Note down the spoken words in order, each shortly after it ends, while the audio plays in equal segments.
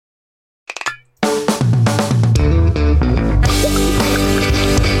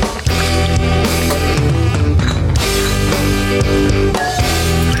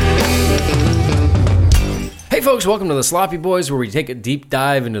folks, welcome to the Sloppy Boys, where we take a deep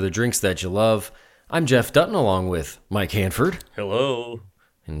dive into the drinks that you love. I'm Jeff Dutton, along with Mike Hanford. Hello.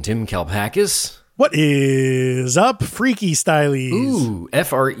 And Tim Kalpakis. What is up, freaky stylies? Ooh,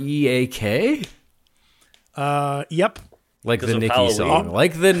 F-R-E-A-K? Yep. Like the Nicki Halloween. song.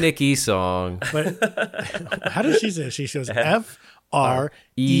 Like the Nicki song. But how does she say it? She shows F-R-E-A-K.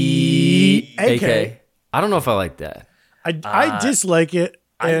 E-A-K. I don't know if I like that. I dislike it.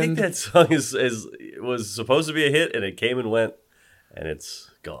 I think that song was supposed to be a hit, and it came and went, and it's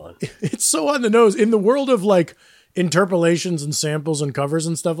gone. It's so on the nose. In the world of like interpolations and samples and covers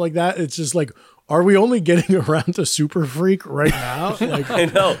and stuff like that, it's just like, are we only getting around to Super Freak right now? Like, I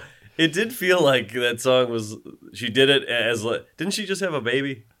know. It did feel like that song was, she did it as, didn't she just have a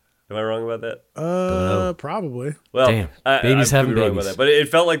baby? Am I wrong about that? probably. Well, Damn. Babies I having could be wrong babies. about that. But it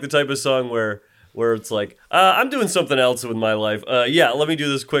felt like the type of song where it's like, I'm doing something else with my life. Yeah, let me do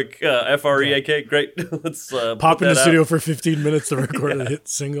this quick F-R-E-A-K. Great. Let's Pop in the studio for 15 minutes to record a hit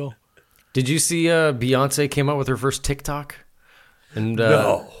single. Did you see Beyonce came out with her first TikTok? And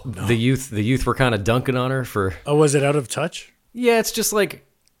No. the youth were kind of dunking on her for... Oh, was it Out of Touch? Yeah, it's just like...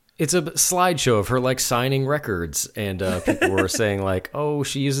 It's a slideshow of her like signing records, and people were saying like, "Oh,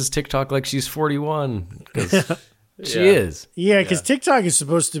 she uses TikTok like she's 41 because she is." Yeah, because TikTok is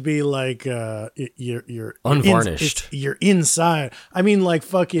supposed to be like you're Unvarnished. You're inside. I mean, like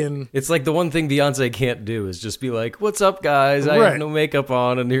fucking. It's like the one thing Beyonce can't do is just be like, "What's up, guys? I Right. have no makeup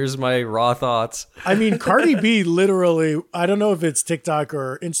on, and here's my raw thoughts." I mean, Cardi B literally. I don't know if it's TikTok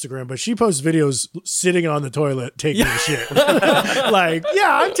or Instagram, but she posts videos sitting on the toilet taking a shit. Like,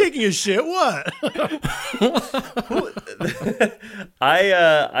 yeah, I'm taking a shit. What?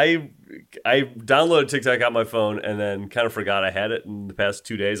 I downloaded TikTok on my phone and then kind of forgot I had it in the past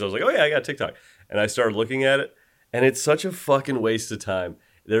 2 days. I was like, oh yeah, I got TikTok. And I started looking at it, and it's such a fucking waste of time.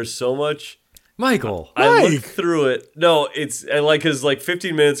 There's so much. Michael, I Mike. look through it. No, it's and like, because like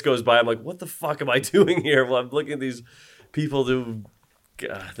 15 minutes goes by. I'm like, what the fuck am I doing here? Well, I'm looking at these people do.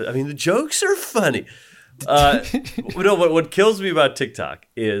 God, I mean, the jokes are funny. No, but what kills me about TikTok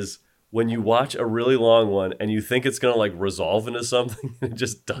is when you watch a really long one and you think it's gonna like resolve into something, and it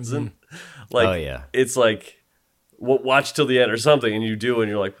just doesn't. Like, Oh, yeah. it's like watch till the end or something, and you do,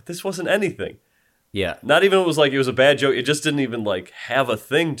 and you're like, this wasn't anything. yeah, Not even it was like it was a bad joke. It just didn't even like have a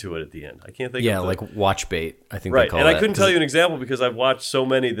thing to it at the end. I can't think. yeah, of the, like watch bait. I think they right. call And that. I couldn't tell you an example because I've watched so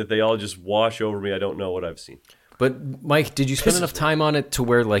many that they all just wash over me. I don't know what I've seen. But Mike, did you spend enough time on it to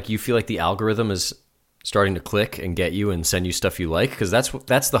where like you feel like the algorithm is starting to click and get you and send you stuff you like? Because that's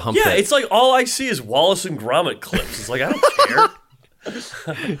the hump. Yeah, that, it's like all I see is Wallace and Gromit clips. It's like I don't care.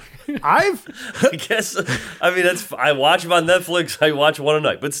 I guess. I mean, I watch them on Netflix. I watch one a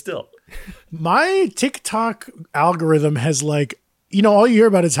night, but still. My TikTok algorithm has like, all you hear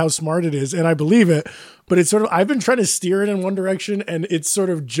about is how smart it is, and I believe it. But it's sort of, I've been trying to steer it in one direction, and it's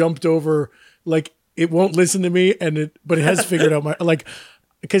sort of jumped over. Like it won't listen to me, but it has figured out my like,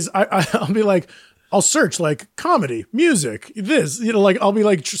 because I'll be like. I'll search like comedy, music, this, like I'll be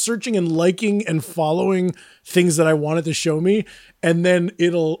like searching and liking and following things that I want it to show me. And then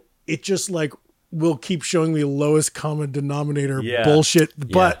it just like will keep showing me lowest common denominator bullshit,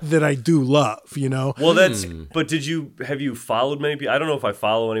 but that I do love, Well, but have you followed many people? I don't know if I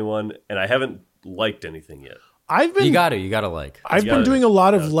follow anyone, and I haven't liked anything yet. you gotta like. I've been doing a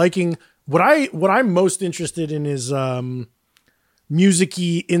lot of liking. What I'm most interested in is,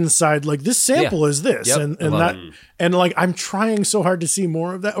 music-y inside, like this sample is this, Yep, and I love that, it. and like I'm trying so hard to see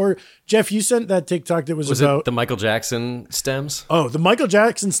more of that. Or Jeff, you sent that TikTok that was Was about it the Michael Jackson stems? the Michael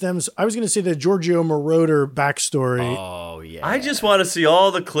Jackson stems. I was going to say the Giorgio Moroder backstory. Oh yeah. I just want to see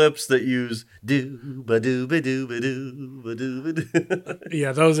all the clips that use do ba do ba do ba do ba do ba do.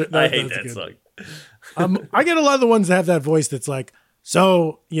 Yeah, those are. I hate that's that good. song. I get a lot of the ones that have that voice that's like.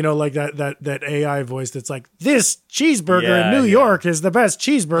 So, like that AI voice that's like, this cheeseburger Yeah, in New yeah. York is the best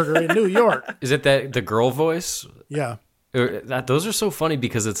cheeseburger in New York. Is it that the girl voice? Yeah. Those are so funny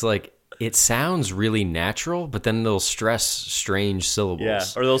because it's like it sounds really natural, but then they'll stress strange syllables. Yeah,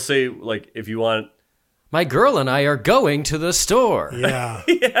 or they'll say like, if you want. My girl and I are going to the store. Yeah.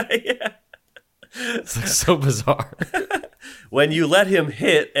 It's like so bizarre. When you let him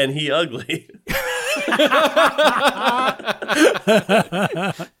hit and he ugly.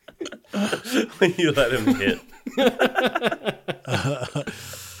 When you let him hit.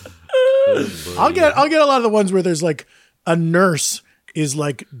 I'll get a lot of the ones where there's like a nurse is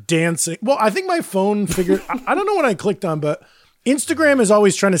like dancing. Well, I think my phone figured, I don't know what I clicked on, but Instagram is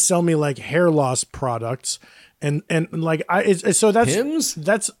always trying to sell me like hair loss products. And like, so that's, Hims?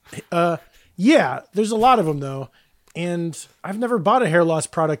 that's, yeah, there's a lot of them though. And I've never bought a hair loss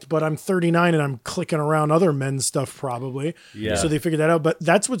product, but I'm 39 and I'm clicking around other men's stuff probably. Yeah. So they figured that out. But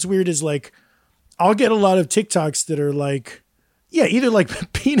that's what's weird is like, I'll get a lot of TikToks that are like, yeah, either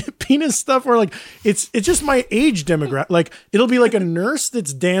like penis stuff or like it's just my age demographic. Like it'll be like a nurse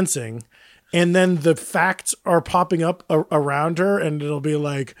that's dancing, and then the facts are popping up around her, and it'll be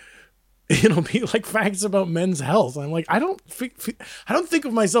like facts about men's health. I'm like, I don't think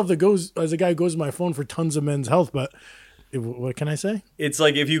of myself that goes as a guy who goes to my phone for tons of men's health, but what can I say? It's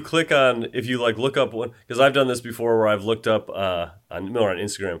like if you like look up one, because I've done this before where I've looked up on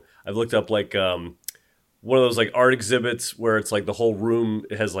Instagram. I've looked up like one of those like art exhibits where it's like the whole room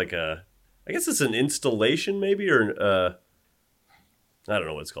has like I guess it's an installation maybe, or I don't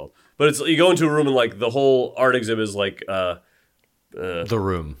know what it's called, but it's you go into a room and like the whole art exhibit is like The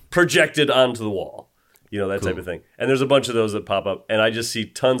Room projected onto the wall, that type of thing. And there's a bunch of those that pop up, and I just see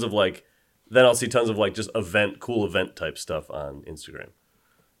tons of like, then I'll see tons of like just cool event type stuff on Instagram,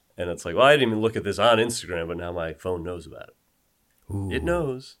 and it's like, well, I didn't even look at this on Instagram, but now my phone knows about it. Ooh. It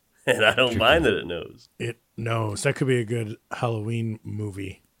knows, and I don't mind that it knows. It knows. That could be a good Halloween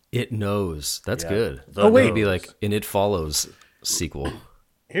movie. It Knows. That's good. Maybe like an It Follows sequel.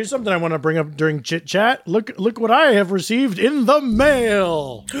 Here's something I want to bring up during chit chat. Look what I have received in the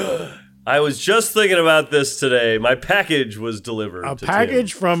mail. I was just thinking about this today. My package was delivered. A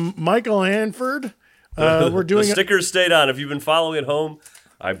package from Michael Hanford. We're doing the stickers stayed on. If you've been following at home,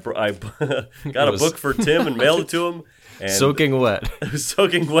 I got a book for Tim and mailed it to him. And soaking wet. It was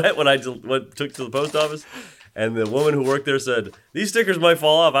soaking wet when I took it to the post office. And the woman who worked there said, these stickers might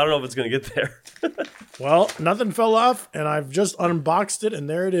fall off. I don't know if it's going to get there. Well, nothing fell off, and I've just unboxed it, and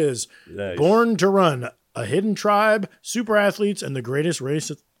there it is. Nice. Born to Run, a hidden tribe, super athletes, and the greatest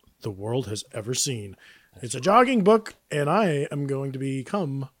race the world has ever seen. It's a jogging book, and I am going to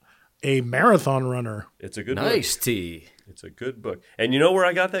become a marathon runner. It's a good book. Nice tea. It's a good book. I where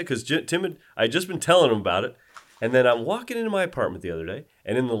I got that? Because Tim I had just been telling him about it, and then I'm walking into my apartment the other day,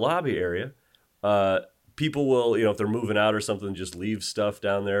 and in the lobby area, people will, if they're moving out or something, just leave stuff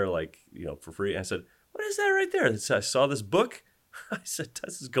down there, like, for free. I said, what is that right there? I saw this book. I said,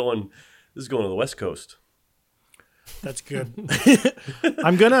 this is going to the West Coast. That's good. Here's what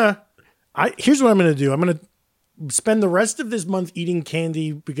I'm going to do. I'm going to spend the rest of this month eating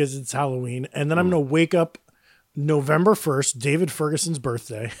candy because it's Halloween. And then I'm going to wake up November 1st, David Ferguson's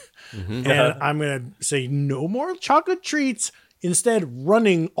birthday. Mm-hmm. And I'm going to say no more chocolate treats. Instead,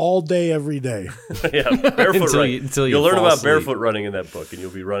 running all day, every day. Yeah, barefoot running. You'll learn about asleep. Barefoot running in that book, and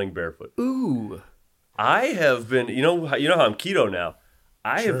you'll be running barefoot. Ooh. I have been, you know how I'm keto now.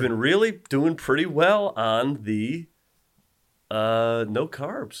 I have been really doing pretty well on the no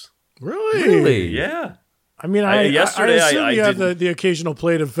carbs. Really? Yeah. I mean, yesterday I assume you have didn't- the occasional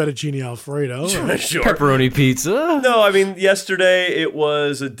plate of fettuccine Alfredo. Sure. Pepperoni pizza. No, I mean, yesterday it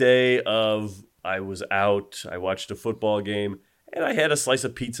was a day of I was out, I watched a football game, and I had a slice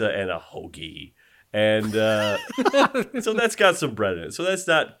of pizza and a hoagie. And so that's got some bread in it. So that's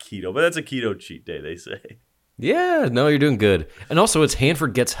not keto, but that's a keto cheat day, they say. Yeah, no, you're doing good. And also, it's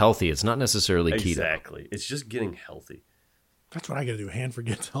Hanford Gets Healthy. It's not necessarily keto. Exactly. It's just getting healthy. That's what I got to do. Hanford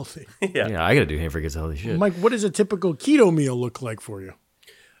Gets Healthy. Yeah, I got to do Hanford Gets Healthy shit. Mike, what does a typical keto meal look like for you?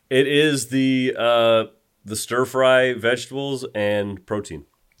 It is the stir fry vegetables and protein.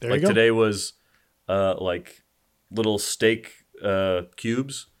 There you go. Today was like little steak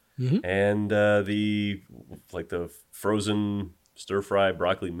cubes and the frozen stir fry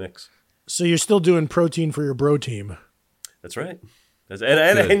broccoli mix. So you're still doing protein for your bro team. That's right.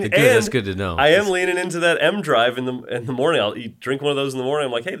 That's good to know. I am leaning into that M Drive in the morning. I'll drink one of those in the morning.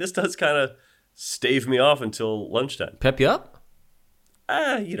 I'm like, hey, this does kind of stave me off until lunchtime. Pep you up?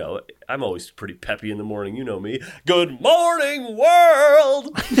 I'm always pretty peppy in the morning. You know me. Good morning,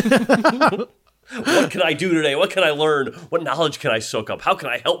 world. What can I do today? What can I learn? What knowledge can I soak up? How can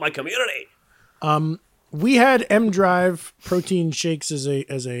I help my community? We had M Drive protein shakes as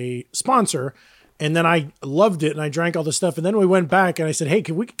a sponsor, and then I loved it and I drank all the stuff. And then we went back and I said, "Hey,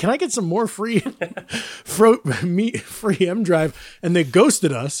 can I get some more free M Drive?" And they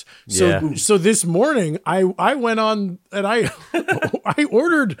ghosted us. So this morning I went on and I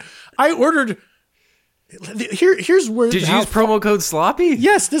ordered. Here's where. Did you use promo code Sloppy?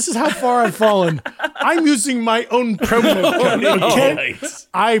 Yes, this is how far I've fallen. I'm using my own promo code. Okay? Right.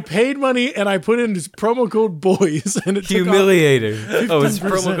 I paid money and I put in this promo code boys and it Humiliating. Oh, it's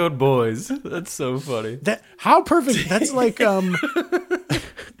 15%. promo code boys. That's so funny. How perfect. That's like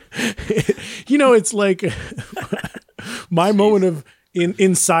it's like my moment of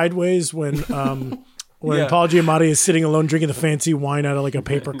in Sideways when when Yeah. Paul Giamatti is sitting alone drinking the fancy wine out of like a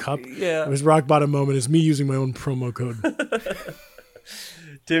paper cup. Yeah. It was rock bottom moment is me using my own promo code.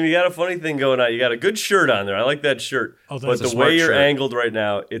 Tim, you got a funny thing going on. You got a good shirt on there. I like that shirt. Oh, but that's the a way smart you're shirt. angled right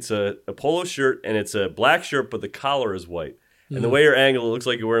now, it's a polo shirt and it's a black shirt, but the collar is white. And the way you're angled, it looks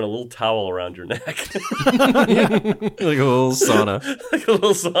like you're wearing a little towel around your neck. Like a little sauna. Like a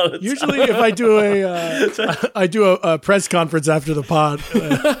little sauna Usually, if I do a press conference after the pod,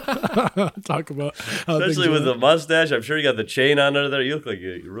 talk about how Especially things with are. the mustache. I'm sure you got the chain on under there. You look like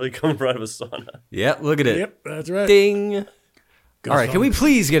you're really coming out of a sauna. Yeah, look at it. Yep, that's right. Ding. Go All right, can we Thunder.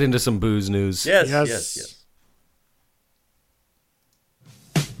 please get into some booze news? Yes, Yes. yes, yes.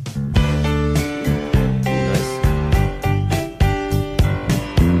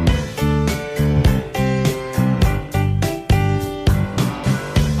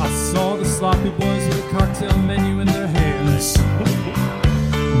 I saw the sloppy boys with a cocktail menu in their hands,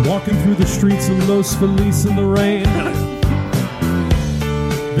 walking through the streets of Los Feliz in the rain.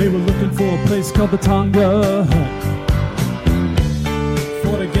 They were looking for a place called the Tonga Hut,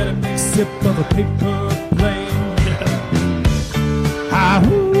 for to get a big sip of a paper plane.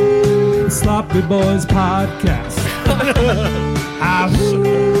 Ah-hoo, Sloppy Boys Podcast. Ah-hoo.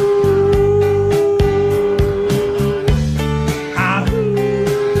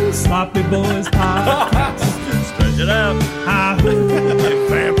 Ah-hoo, Sloppy Boys Podcast. Stretch it out.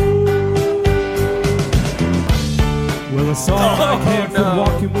 Well, I saw my Hanford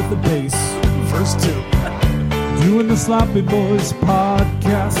walking with the bass, First two. doing the Sloppy Boys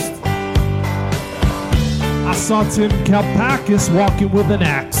Podcast. I saw Tim Kalpakis walking with an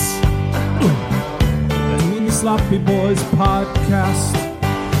axe, doing the Sloppy Boys Podcast.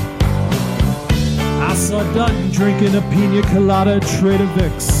 I saw Dutton drinking a pina colada Trader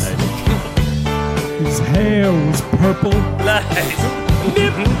Vic's. His hair was purple. Nice.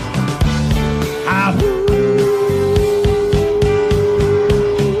 Ah-hoo.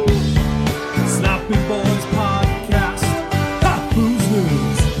 Sloppy Boys Podcast. Ha! Who's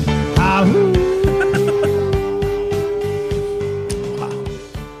news? Ah-hoo.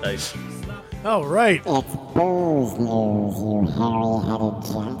 Nice. All right. It's booze news, you hairy-headed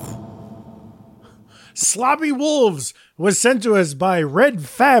gent. Sloppy Wolves was sent to us by Red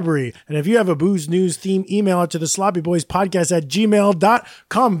Fabry. And if you have a booze news theme, email it to the sloppy boys podcast at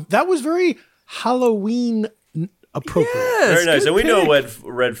gmail.com. That was very Halloween appropriate. Very nice. good And we know pick.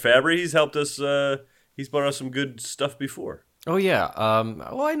 Red Fabry. He's helped us. He's brought us some good stuff before. Oh, yeah.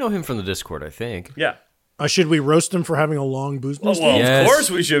 Well, I know him from the Discord, I think. Yeah. Should we roast him for having a long booze news Well, theme? Yes. of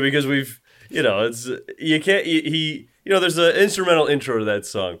course we should, because we've, it's, you can't, he, there's an instrumental intro to that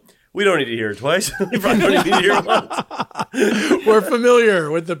song. We don't need to hear it twice. We probably don't need to hear it once. We're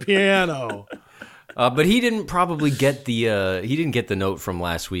familiar with the piano. But he didn't probably get the note from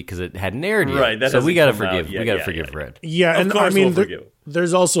last week because it hadn't aired yet. Right, that So we hasn't gotta come out forgive. yet. We gotta Yeah, forgive yeah. Red. Yeah, Of and course I mean, we'll forgive him.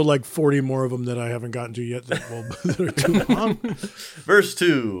 there's also like 40 more of them that I haven't gotten to yet that are too long. Verse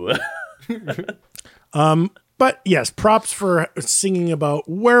 2. But yes, props for singing about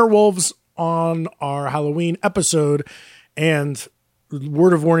werewolves on our Halloween episode. And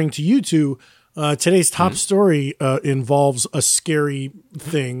word of warning to you two, today's top story involves a scary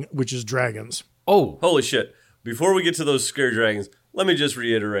thing, which is dragons. Oh, Holy shit. Before we get to those scary dragons, let me just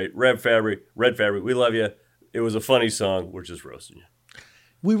reiterate. Red Fabry, we love you. It was a funny song. We're just roasting you.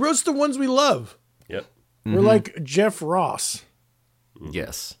 We roast the ones we love. Yep. We're like Jeff Ross.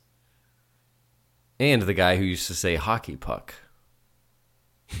 yes. And the guy who used to say hockey puck.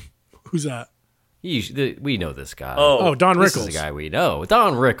 Who's that? We know this guy. Oh, Don this Rickles. is the guy we know.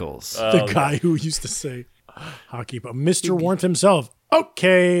 Don Rickles. The guy who used to say hockey, but Mr. Warrant himself.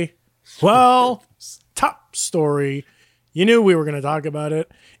 Okay. Well, top story. You knew we were going to talk about it.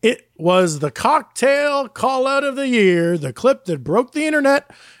 It was the cocktail call out of the year, the clip that broke the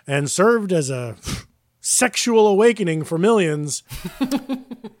internet and served as a sexual awakening for millions.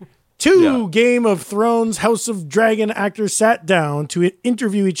 Two Game of Thrones House of Dragon actors sat down to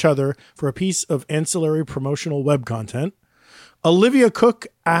interview each other for a piece of ancillary promotional web content. Olivia Cook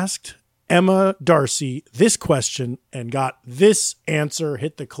asked Emma Darcy this question and got this answer.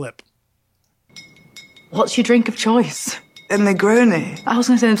 Hit the clip. What's your drink of choice? A Negroni. I was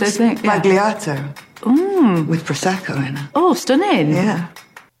going to say the same thing. Yeah. Magliato. With Prosecco in it. Oh, stunning. Yeah.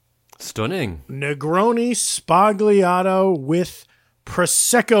 Stunning. Negroni Spagliato with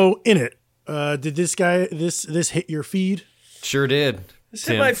Prosecco in it. Did this guy this hit your feed? Sure did. This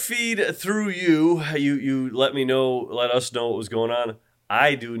hit my feed through you. You let us know what was going on.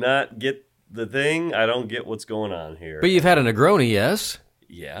 I do not get the thing. I don't get what's going on here. But you've had a Negroni, yes?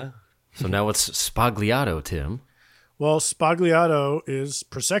 Yeah. So now it's Spagliato, Tim. Well, Spagliato is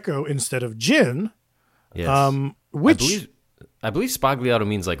Prosecco instead of gin, Yes. Which I believe spagliato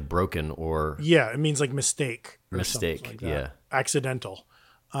means like broken or yeah, it means like mistake. Or mistake. something like that. Yeah. Accidental.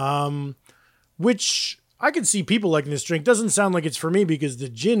 Which I could see people liking this drink. Doesn't sound like it's for me because the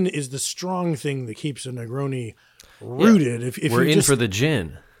gin is the strong thing that keeps a Negroni rooted. If We're you in just, for the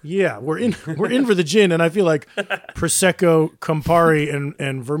gin. yeah, we're in for the gin, and I feel like Prosecco, Campari,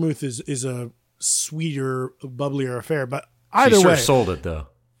 and Vermouth is a sweeter, bubblier affair. But either She sure way, sold it though.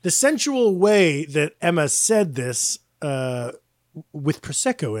 the sensual way that Emma said this, with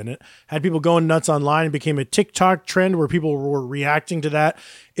Prosecco in it, had people going nuts online. It became a TikTok trend where people were reacting to that.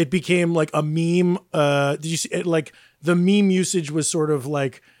 It became like a meme. Did you see it? Like the meme usage was sort of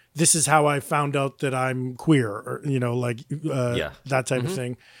like, this is how I found out that I'm queer, or, that type of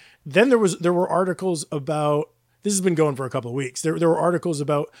thing. Then there were articles about, this has been going for a couple of weeks. There were articles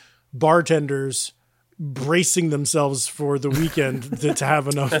about bartenders bracing themselves for the weekend to have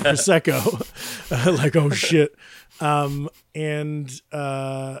enough Prosecco. Like, oh shit.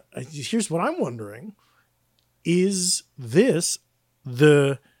 Here's what I'm wondering. Does this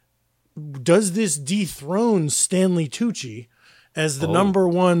dethrone Stanley Tucci as the number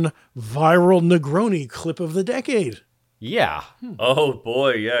one viral Negroni clip of the decade? Yeah. Oh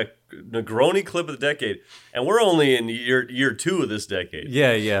boy, yeah, Negroni clip of the decade, and we're only in year 2 of this decade.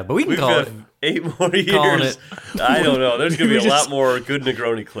 Yeah. But we can We've call got it. 8 more Calling years. I don't know. There's going to be We a just- lot more good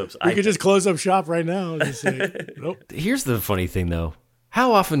Negroni clips. We could just close up shop right now and just say, nope. Here's the funny thing though.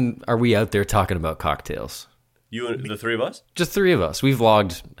 How often are we out there talking about cocktails? You and the three of us? Just 3 of us. We've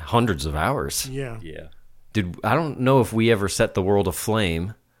logged hundreds of hours. Yeah. Yeah. I don't know if we ever set the world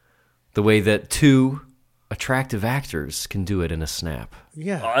aflame the way that 2 attractive actors can do it in a snap.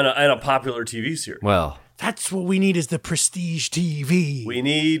 Yeah. And a popular TV series. Well, That's what we need is the Prestige TV. We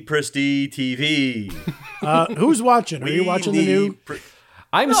need Prestige TV. Who's watching? Are you watching the new?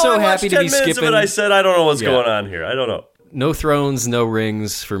 I'm No, so I watched happy to 10 be minutes skipping. of it. I said I don't know what's Yeah. going on here. I don't know. No thrones, no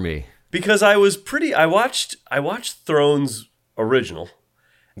rings for me. Because I watched Thrones original.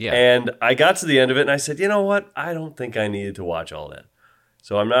 Yeah. And I got to the end of it and I said, you know what? I don't think I needed to watch all that.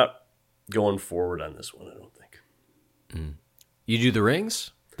 So I'm not going forward on this one, I don't think. You do the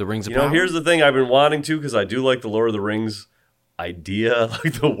rings? The rings of You know, power? here's the thing I've been wanting to, because I do like the Lord of the Rings idea,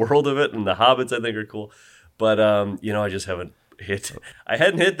 like the world of it, and the hobbits I think are cool. But I just haven't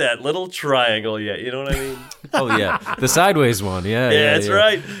hadn't hit that little triangle yet, you know what I mean? Oh, yeah. The sideways one. Yeah. Yeah, that's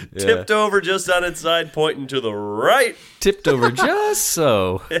right. Yeah. Tipped over just on its side, pointing to the right. Tipped over just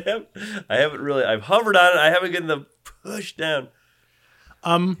so. I've hovered on it. I haven't gotten the push down.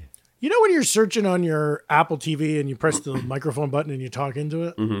 You know when you're searching on your Apple TV and you press the microphone button and you talk into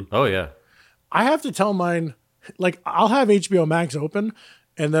it? Oh, yeah. I have to tell mine, like, I'll have HBO Max open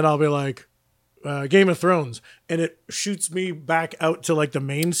and then I'll be like, Game of Thrones, and it shoots me back out to like the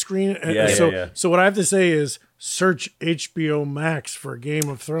main screen. And Yeah. So what I have to say is search HBO Max for Game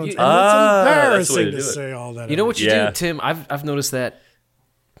of Thrones. And that's it's the way embarrassing to to do it. say all that. You know what you Yeah. do, Tim? I've noticed that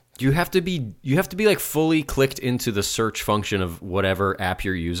you have to be like fully clicked into the search function of whatever app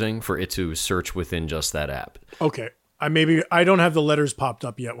you're using for it to search within just that app. Okay. I don't have the letters popped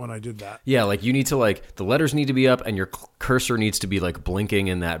up yet when I did that. Yeah, like you need to the letters need to be up and your cursor needs to be like blinking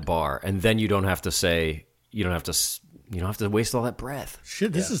in that bar, and then you don't have to waste all that breath.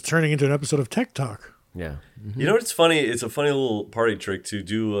 Shit, this is turning into an episode of Tech Talk. Yeah. You know what's funny? It's a funny little party trick to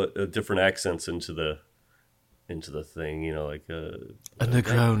do a different accents into the thing. You know, like A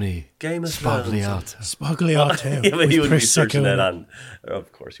Negroni. Game of Thrones. Spagliato. Yeah, but he with would be Prosecco searching in that it. on.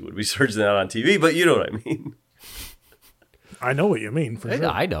 Of course, he would be searching that on TV. But you know what I mean. I know what you mean, for sure.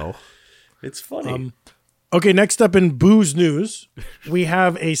 I know. It's funny. Okay, next up in booze news, we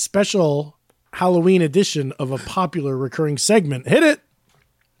have a special Halloween edition of a popular recurring segment. Hit it!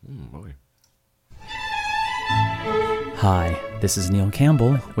 Hi, this is Neil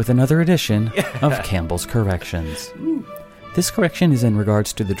Campbell with another edition of Campbell's Corrections. This correction is in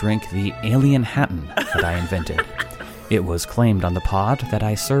regards to the drink, the Alien Hatton, that I invented. It was claimed on the pod that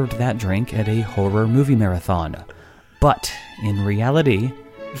I served that drink at a horror movie marathon. But, in reality,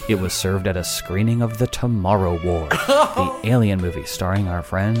 it was served at a screening of The Tomorrow War, the Alien movie starring our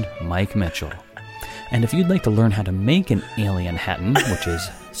friend Mike Mitchell. And if you'd like to learn how to make an Alien Hatton, which is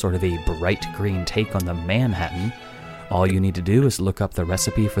sort of a bright green take on the Manhattan, all you need to do is look up the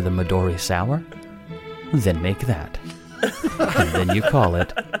recipe for the Midori Sour, then make that. And then you call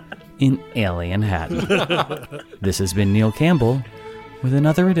it an Alien Hatton. This has been Neil Campbell with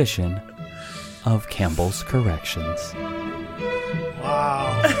another edition of Campbell's Corrections.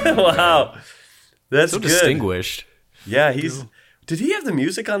 Wow. Wow, that's So good. distinguished. Yeah, Did he have the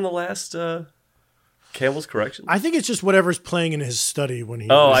music on the last Campbell's Corrections? I think it's just whatever's playing in his study when he...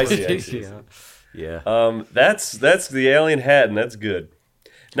 I see. Yeah. Yeah. That's the Alien Hatton. That's good.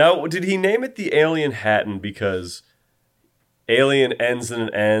 Now, did he name it the Alien Hatton because Alien ends in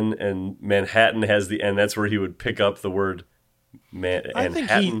an N and Manhattan has the N? That's where he would pick up the word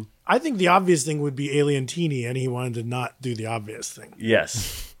Manhattan. I think the obvious thing would be Alien Teeny, and he wanted to not do the obvious thing.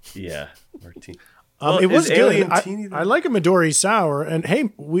 Yes. Yeah. Martini. It was is Alien good. Teeny I like a Midori sour, and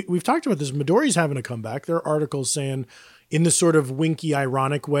hey, we've talked about this. Midori's having a comeback. There are articles saying, in the sort of winky,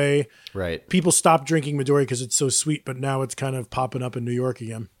 ironic way, Right. people stopped drinking Midori because it's so sweet, but now it's kind of popping up in New York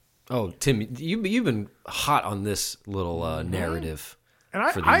again. Oh, Tim, you've been hot on this little narrative.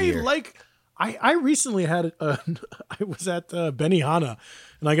 And for the I year. like. I recently had I was at Benihana,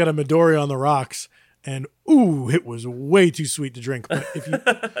 and I got a Midori on the rocks, and ooh, it was way too sweet to drink. But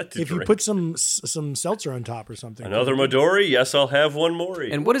if you put some seltzer on top or something, Another Midori? Yes, I'll have one more.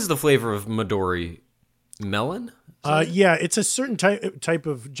 And what is the flavor of Midori? Melon? Yeah, it's a certain type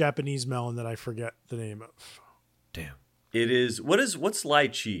of Japanese melon that I forget the name of. Damn. It is. What's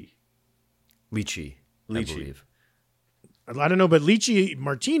lychee? Lychee. I Lychee. believe. I don't know, but lychee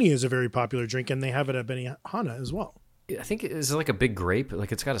martini is a very popular drink, and they have it at Benihana as well. I think it's like a big grape.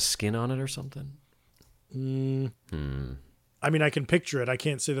 Like it's got a skin on it or something. I mean, I can picture it. I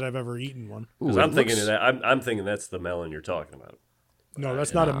can't say that I've ever eaten one. Because I'm thinking of that. I'm thinking that's the melon you're talking about. No,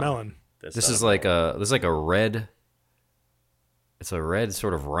 that's not a melon. This is like a red. It's a red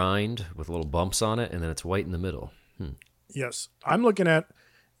sort of rind with little bumps on it, and then it's white in the middle. Yes, I'm looking at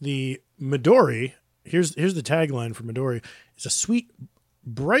the Midori. Here's the tagline for Midori. It's a sweet,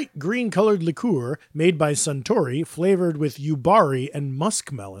 bright green colored liqueur made by Suntory, flavored with yubari and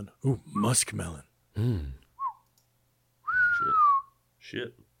muskmelon. Ooh, muskmelon.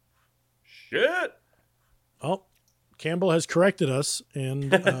 Shit. Oh, Campbell has corrected us,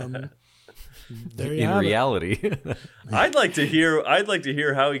 and there you In have it. reality, I'd like to hear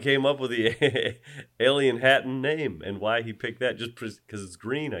how he came up with the Alien Hatton name and why he picked that. Just because it's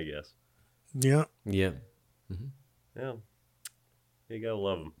green, I guess. Yeah. yeah. Yeah. You gotta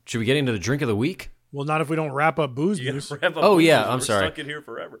love him. Should we get into the drink of the week? Well, not if we don't wrap up booze You news. gotta wrap up Oh, booze yeah, news. I'm We're sorry. Stuck in here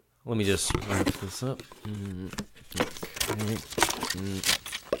forever. Let me just wrap this up.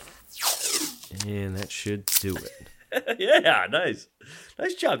 And that should do it. Yeah, nice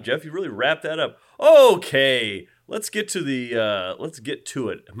job, Jeff. You really wrapped that up. Okay, let's get to it. The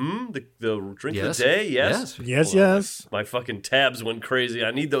drink of the day. Yes. Yes. My fucking tabs went crazy.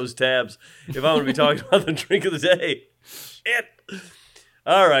 I need those tabs if I'm going to be talking about the drink of the day. Shit.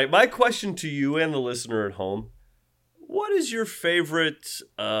 All right. My question to you and the listener at home: what is your favorite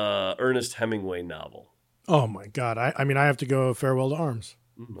Ernest Hemingway novel? Oh my God. I mean, I have to go Farewell to Arms.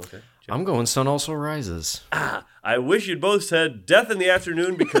 Okay. I'm going Sun Also Rises. I wish you'd both said Death in the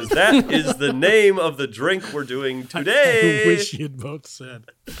Afternoon because that is the name of the drink we're doing today. I wish you'd both said.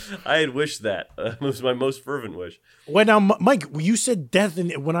 I had wished that. It was my most fervent wish. Well, now, Mike, you said death,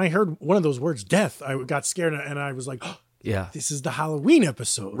 and when I heard one of those words, death, I got scared, and I was like, oh, Yeah. this is the Halloween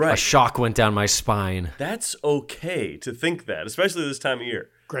episode. Right. A shock went down my spine. That's okay to think that, especially this time of year.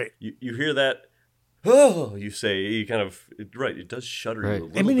 Great. You hear that, oh, you say, you kind of, right, it does shudder Right. you a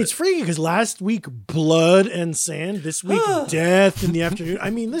little I mean, bit. it's freaky because last week, blood and sand. This week, death in the afternoon. I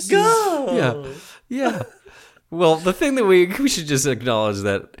mean, this is... Yeah. Yeah. Well, the thing that we should just acknowledge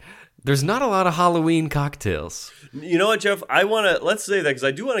that there's not a lot of Halloween cocktails. You know what, Jeff? Let's say that because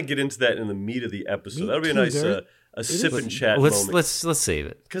I do want to get into that in the meat of the episode. Me That'll be a too, nice Derek. a sip and chat Let's moment. let's save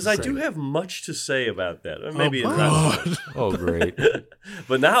it. Because I do have much to say about that. Maybe Oh, not. Oh, great.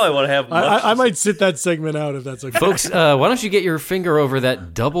 But now I want to have much I might sit that segment out if that's okay. Folks, why don't you get your finger over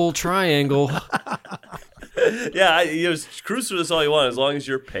that double triangle? Yeah, cruise through this all you want as long as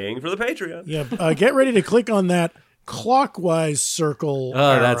you're paying for the Patreon. Yeah, get ready to click on that clockwise circle.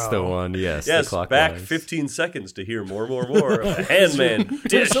 Oh, that's the arrow. one. Yes. the Yes, back clockwise. 15 seconds to hear more of the Handman I'm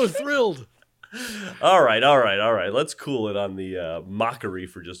dish. so thrilled. All right. Let's cool it on the mockery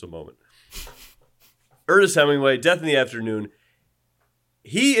for just a moment. Ernest Hemingway, Death in the Afternoon.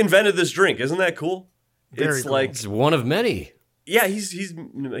 He invented this drink. Isn't that cool? Very It's cool. like, It's one of many. yeah, he's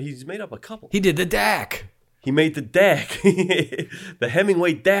made up a couple. He did the DAC. He made the DAC, the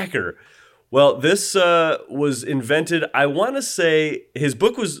Hemingway Dacker. Well, this was invented, I want to say, his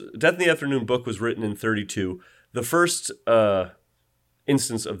book was, Death in the Afternoon book was written in 1932. The first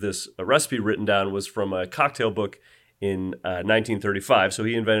instance of this recipe written down was from a cocktail book in 1935. So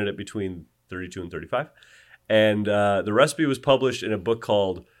he invented it between 32 and 35. And the recipe was published in a book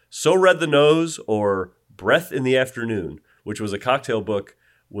called So Red the Nose or Breath in the Afternoon, which was a cocktail book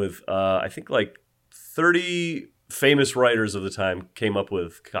with, I think, like 30 famous writers of the time came up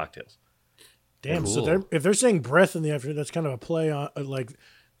with cocktails. Damn. Cool. So if they're saying breath in the afternoon, that's kind of a play on like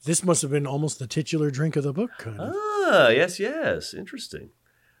This must have been almost the titular drink of the book, kind of. Ah, yes. Interesting.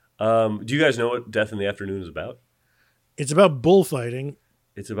 Do you guys know what Death in the Afternoon is about? It's about bullfighting.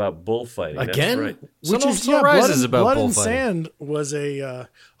 It's about bullfighting. Again? That's right. Which is Sunrise Blood, is about Blood and bullfighting. Sand was a.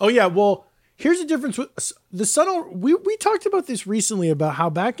 Well, here's the difference with the Sun. We talked about this recently about how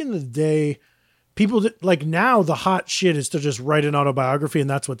back in the day, people like now the hot shit is to just write an autobiography and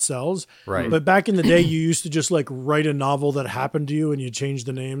that's what sells. Right. But back in the day, you used to just like write a novel that happened to you and you change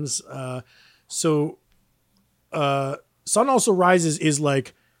the names. Sun Also Rises is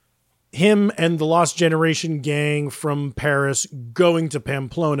like him and the Lost Generation gang from Paris going to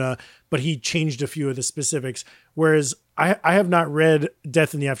Pamplona, but he changed a few of the specifics. Whereas I have not read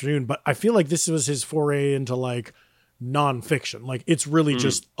Death in the Afternoon, but I feel like this was his foray into like nonfiction. Like it's really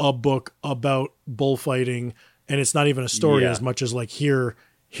just a book about bullfighting, and it's not even a story as much as like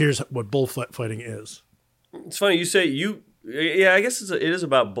here's what bullfighting is. It's funny you say you. Yeah, I guess it is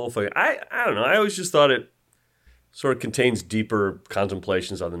about bullfighting. I don't know. I always just thought it sort of contains deeper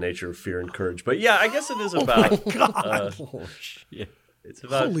contemplations on the nature of fear and courage. But yeah, I guess it is about. It's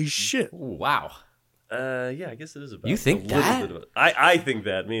about. Holy shit! Wow. Yeah, I guess it is about. You think a little that? bit of it. I think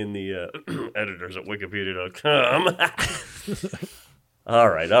that. Me and the editors at Wikipedia.com. All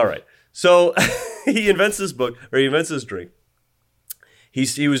right. So he invents this book, or he invents this drink.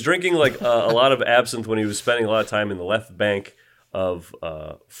 He was drinking like a lot of absinthe when he was spending a lot of time in the left bank of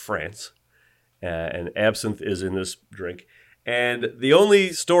France. And absinthe is in this drink. And the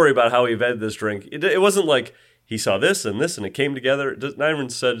only story about how he invented this drink, it wasn't like he saw this and it came together. Not even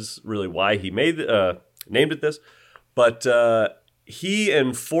says really why he named it this. But he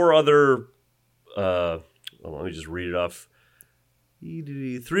and four other, let me just read it off.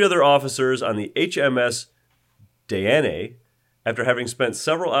 3 other officers on the HMS Diane, after having spent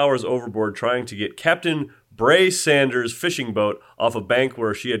several hours overboard trying to get Captain Bray Sanders' fishing boat off a bank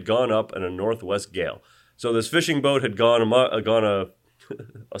where she had gone up in a northwest gale. So this fishing boat had gone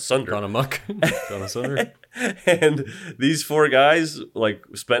asunder. Gone amok. Gone asunder. And these 4 guys like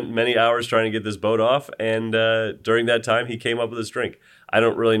spent many hours trying to get this boat off, and during that time he came up with this drink. I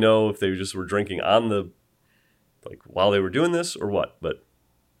don't really know if they just were drinking on the while they were doing this or what, but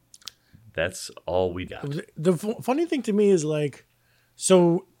that's all we got. The funny thing to me is like,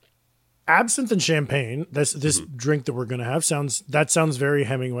 so absinthe and champagne. This drink that we're gonna have sounds very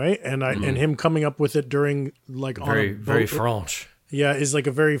Hemingway, and and him coming up with it during like Very French. Yeah, is like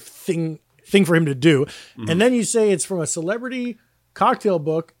a very thing for him to do. And then you say it's from a celebrity cocktail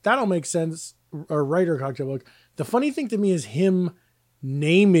book. That'll make sense. Or writer cocktail book. The funny thing to me is him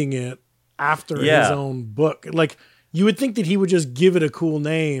naming it after his own book. Like you would think that he would just give it a cool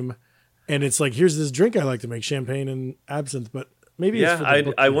name, and it's like, here's this drink I like to make, champagne and absinthe. But maybe it's for the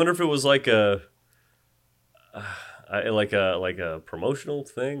book I too. wonder if it was like a promotional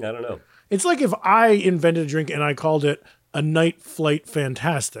thing. I don't know. It's like if I invented a drink and I called it a Night Flight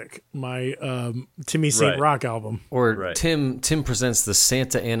Fantastic, my Timmy St. Rock album. Or Tim presents the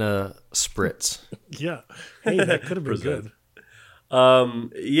Santa Ana Spritz. Yeah. Hey, that could have been good.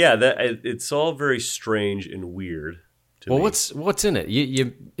 It's all very strange and weird to me. What's in it?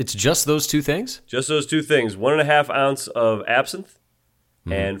 It's just those 2 things? Just those 2 things. 1.5 ounce of absinthe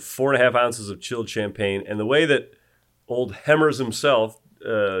and 4.5 ounces of chilled champagne. And the way that old Hemmers himself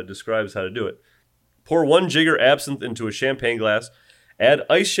describes how to do it. Pour 1 jigger absinthe into a champagne glass. Add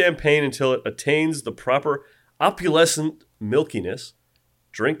iced champagne until it attains the proper opulescent milkiness.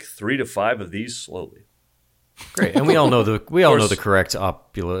 Drink 3 to 5 of these slowly. Great, and we all know the correct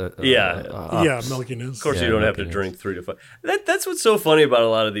milkiness. Milkiness. Of course, you don't have to drink 3 to 5. That's what's so funny about a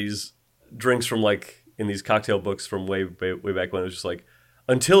lot of these drinks from like in these cocktail books from way back when. It was just like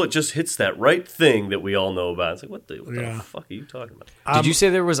until it just hits that right thing that we all know about. It's like what the fuck are you talking about? Did you say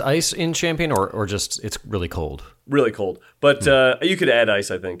there was ice in champagne, or just it's really cold? Really cold, but you could add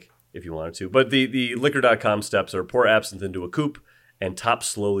ice, I think, if you wanted to. But the liquor.com steps are pour absinthe into a coupe and top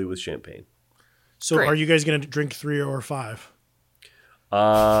slowly with champagne. So Great. Are you guys going to drink 3 or 5?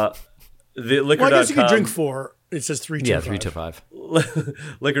 The liquor.com. Well, I guess you could drink 4. It says 3 to 5. 3 to 5.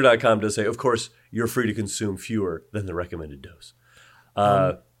 Liquor.com does say, of course, you're free to consume fewer than the recommended dose.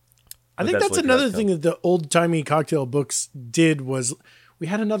 I think that's another thing that the old-timey cocktail books did was we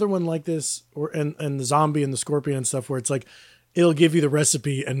had another one like this, and the zombie and the scorpion and stuff, where it's like it'll give you the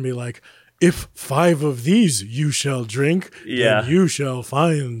recipe and be like, if 5 of these you shall drink, then you shall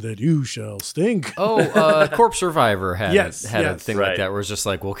find that you shall stink. Oh, Corpse Survivor had a thing Right. like that where it's just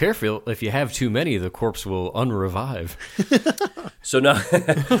like, well, careful, if you have too many, the corpse will unrevive. So now,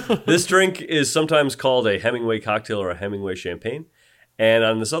 this drink is sometimes called a Hemingway cocktail or a Hemingway champagne. And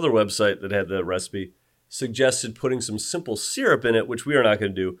on this other website that had the recipe, suggested putting some simple syrup in it, which we are not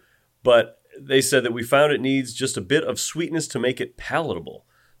going to do. But they said that we found it needs just a bit of sweetness to make it palatable.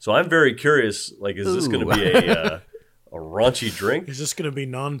 So I'm very curious, like, is this going to be a raunchy drink? Is this going to be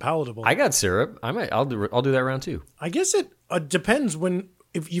non-palatable? I got syrup. I'll do that round too. I guess it depends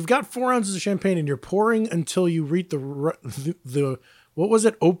if you've got 4 ounces of champagne and you're pouring until you reach the what was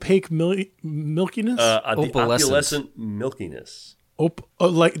it? Opaque milkiness? The opalescent milkiness.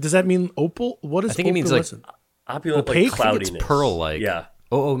 Does that mean opal? What is? I think it means like opulent, opaque? like cloudiness. It's pearl-like. Yeah.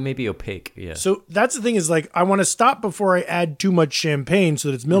 Oh, maybe opaque. Yeah. So that's the thing is like I want to stop before I add too much champagne so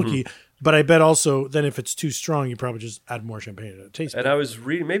that it's milky. But I bet also then if it's too strong, you probably just add more champagne to taste. And I was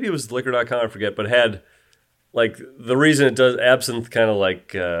reading, maybe it was liquor.com, I forget, but it had like the reason it does absinthe kind of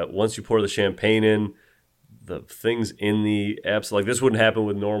like once you pour the champagne in, the things in the absinthe, like this wouldn't happen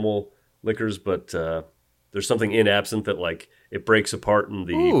with normal liquors, but there's something in absinthe that like it breaks apart and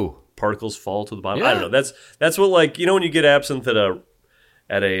the particles fall to the bottom. Yeah. I don't know. That's what like, you know, when you get absinthe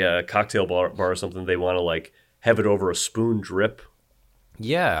at a cocktail bar or something, they want to like have it over a spoon drip.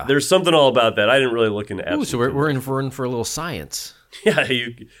 Yeah. There's something all about that. I didn't really look into absinthe. Ooh, so we're in for a little science. Yeah,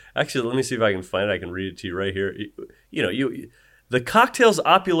 actually, let me see if I can find it. I can read it to you right here. The cocktail's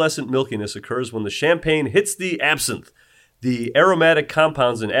opulescent milkiness occurs when the champagne hits the absinthe. The aromatic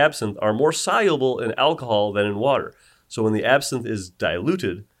compounds in absinthe are more soluble in alcohol than in water. So when the absinthe is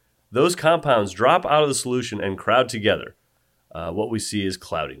diluted, those compounds drop out of the solution and crowd together. What we see is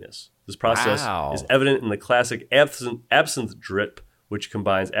cloudiness. This process is evident in the classic absinthe drip, which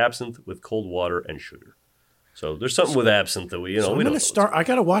combines absinthe with cold water and sugar. So there's something with absinthe that we I'm going to start. I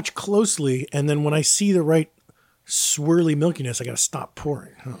got to watch closely, and then when I see the right swirly milkiness, I got to stop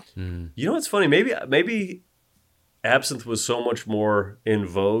pouring. Huh. You know what's funny? Maybe absinthe was so much more in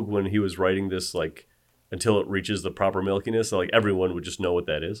vogue when he was writing this, like until it reaches the proper milkiness, like everyone would just know what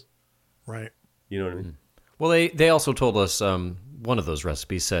that is. Right. You know what I mean? Well, they also told us one of those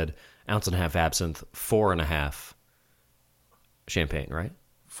recipes said 1.5 ounces absinthe, 4.5 champagne, right?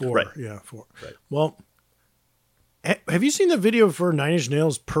 4. Right. Yeah, 4. Right. Well, have you seen the video for Nine Inch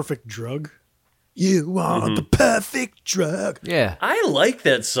Nails' Perfect Drug? You are the perfect drug. Yeah. I like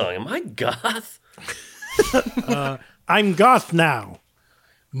that song. Am I goth? I'm goth now.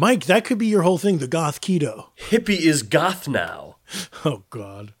 Mike, that could be your whole thing, the goth keto. Hippie is goth now. Oh,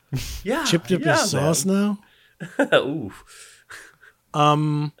 God. Yeah. Chip dip is sauce now? Ooh.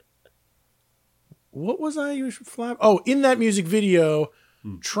 What was I flab? Oh, in that music video,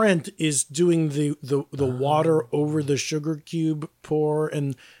 Trent is doing the water over the sugar cube pour,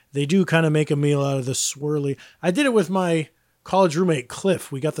 and they do kind of make a meal out of the swirly. I did it with my college roommate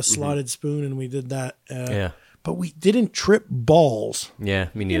Cliff. We got the slotted spoon, and we did that. Yeah. But we didn't trip balls. Yeah,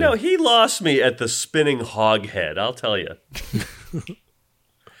 me neither. You know, he lost me at the spinning hog head, I'll tell you.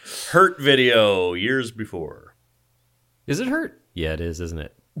 Hurt video years before. Is it hurt? Yeah, it is, isn't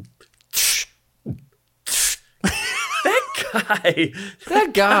it?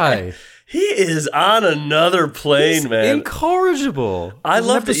 That guy. He is on another plane, man. Incorrigible. I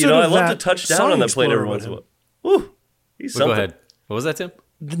love to, I love to touch down on that plane every Song once in a while. Exploder Woo. He's Well, something. go ahead. What was that, Tim?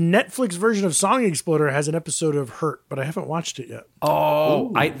 The Netflix version of Song Exploder has an episode of Hurt, but I haven't watched it yet.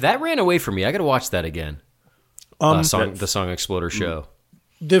 Oh, that ran away from me. I got to watch that again. The Song Exploder show.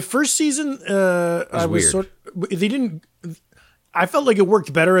 The first season, I was weird. they didn't. I felt like it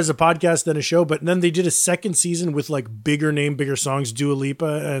worked better as a podcast than a show, but then they did a second season with like bigger name, bigger songs, Dua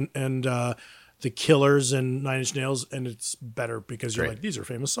Lipa and The Killers and Nine Inch Nails, and it's better because you're like, these are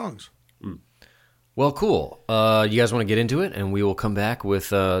famous songs. Well, cool. You guys want to get into it, and we will come back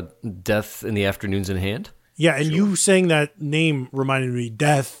with Death in the Afternoons in Hand? Yeah, and you saying that name reminded me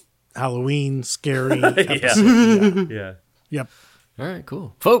Death, Halloween, Scary. Yeah. Yep. All right,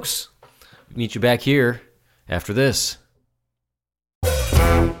 cool. Folks, meet you back here after this.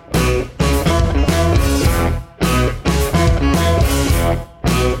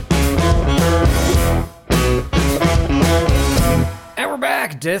 And we're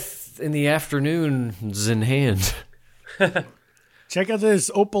back. Death in the Afternoons in Hand. Check out this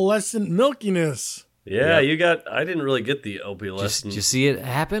opalescent milkiness. Yeah, you got. I didn't really get the opulescent. Did you see it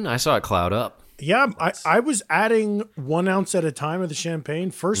happen? I saw it cloud up. Yeah, I was adding 1 ounce at a time of the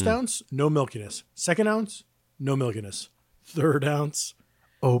champagne. First ounce, no milkiness. Second ounce, no milkiness. Third ounce,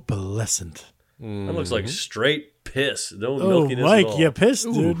 opalescent. That looks like straight piss. No Oh, milkiness Mike, at all. you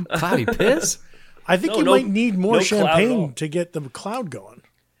pissed, dude. Cloudy piss? I think you might need more champagne to get the cloud going.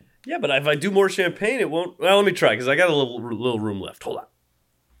 Yeah, but if I do more champagne, it won't. Well, let me try because I got a little room left. Hold on.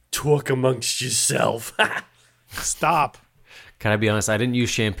 Talk amongst yourself. Stop. Can I be honest? I didn't use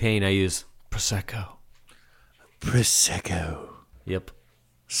champagne. I used Prosecco. Prosecco. Yep.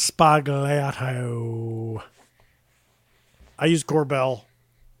 Spagliato. I used Corbel.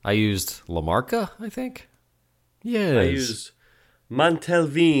 I used La Marca, I think. Yes. I used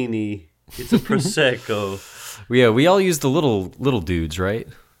Montalvini. It's a prosecco. Yeah, we all used the little dudes, right?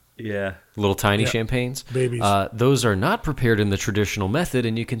 Yeah. Little tiny champagnes. Babies. Those are not prepared in the traditional method,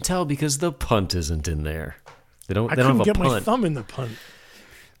 and you can tell because the punt isn't in there. They don't I have couldn't a get punt. my thumb in the punt.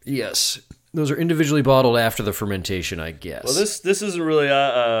 Yes. Those are individually bottled after the fermentation, I guess. Well, this isn't really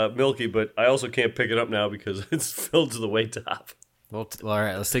milky, but I also can't pick it up now because it's filled to the way top. Well, all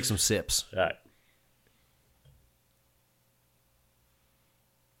right, let's take some sips. All right.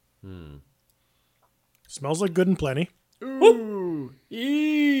 Smells like Good and Plenty. Ooh.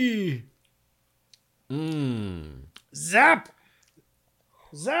 Eee. Zap!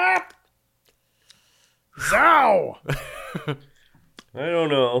 Zap! Zow! I don't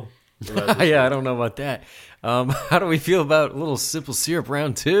know. Yeah, I don't know about that. How do we feel about a little simple syrup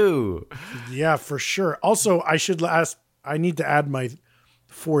round 2? Yeah, for sure. Also, I need to add my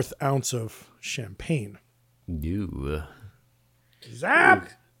 4th ounce of champagne. You. Zap!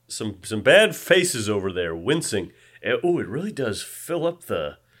 Some bad faces over there, wincing. Oh, it really does fill up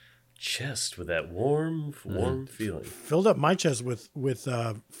the chest with that warm feeling. Filled up my chest with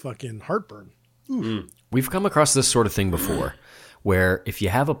fucking heartburn. We've come across this sort of thing before, where if you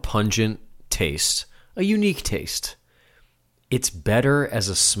have a pungent taste, a unique taste, it's better as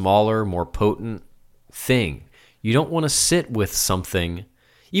a smaller, more potent thing. You don't want to sit with something,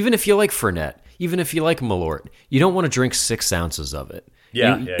 even if you like Fernet, even if you like Malort, you don't want to drink 6 ounces of it.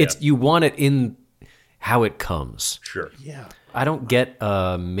 You want it in how it comes. Sure. Yeah. I don't get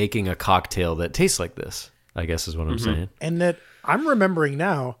making a cocktail that tastes like this, I guess is what I'm saying. And that I'm remembering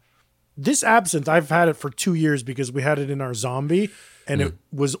now, this absinthe, I've had it for 2 years because we had it in our zombie and it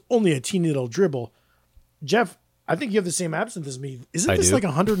was only a teeny little dribble. Jeff, I think you have the same absinthe as me. Isn't this do. like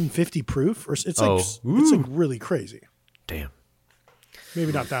 150 proof? Or it's like really crazy. Damn.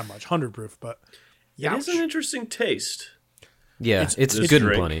 Maybe not that much, 100 proof, but It is an interesting taste. Yeah, it's this good and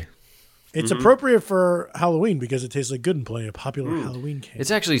drink. plenty. it's appropriate for Halloween because it tastes like Good and Plenty, a popular Halloween candy.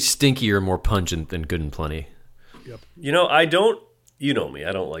 It's actually stinkier, more pungent than Good and Plenty. You know, you know me,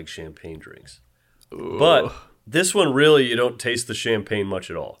 I don't like champagne drinks. But this one really, you don't taste the champagne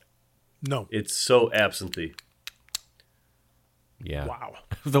much at all. No. It's so absinthe. Yeah. Wow.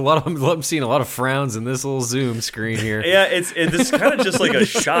 I'm seeing a lot of frowns in this little Zoom screen here. Yeah, it's kind of just like a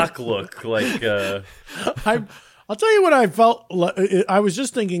shock look. Like, I'll tell you what I felt. I was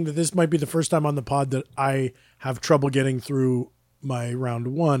just thinking that this might be the first time on the pod that I have trouble getting through my round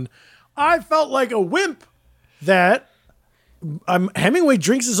 1. I felt like a wimp that Hemingway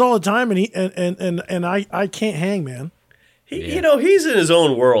drinks this all the time, and I can't hang, man. you know, he's in his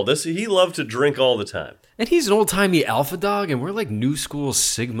own world. He loved to drink all the time. And he's an old-timey alpha dog, and we're like new school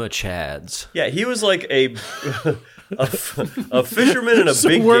Sigma Chads. Yeah, he was like a fisherman and a So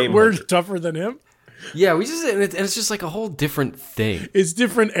big game we're hunter. tougher than him. Yeah, and it's just like a whole different thing. It's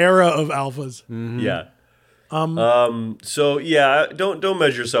different era of alphas. Yeah. So yeah, don't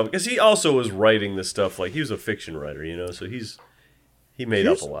measure yourself because he also was writing this stuff. Like he was a fiction writer, you know. So he made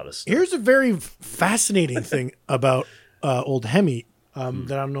up a lot of stuff. Here's a very fascinating thing about old Hemi that I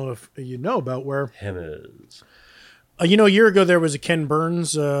don't know if you know about. Where Hemmes. a year ago there was a Ken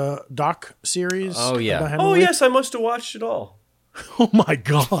Burns doc series. Oh, yeah. about Oh Hemingway. yes, I must have watched it all. Oh my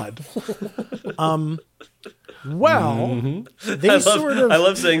god. Well, they I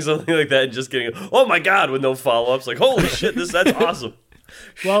love saying something like that and just getting oh my god with no follow ups. Like holy shit, that's awesome.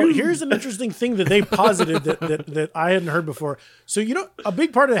 Well, here's an interesting thing that they posited that I hadn't heard before. So, a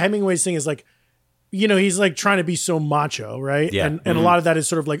big part of Hemingway's thing is like, he's like trying to be so macho, right? Yeah. And a lot of that is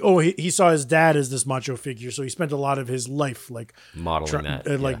sort of like, oh, he saw his dad as this macho figure. So he spent a lot of his life like Modeling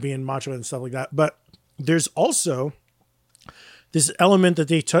that. like being macho and stuff like that. But there's also this element that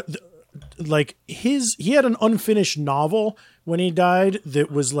they took, like he had an unfinished novel when he died that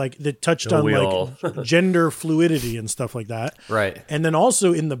was like, that touched on like gender fluidity and stuff like that. Right. And then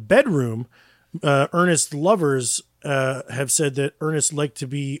also in the bedroom, Ernest lovers have said that Ernest liked to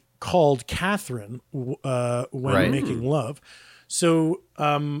be called Catherine when making love. So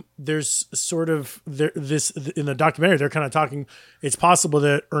there's sort of this in the documentary. They're kind of talking. It's possible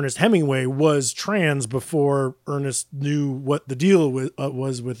that Ernest Hemingway was trans before Ernest knew what the deal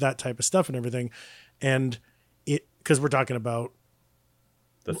was with that type of stuff and everything, and because we're talking about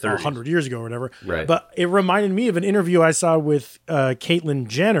The 30s. 100 years ago or whatever. Right. But it reminded me of an interview I saw with Caitlyn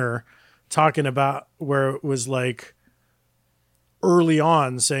Jenner talking about where it was like early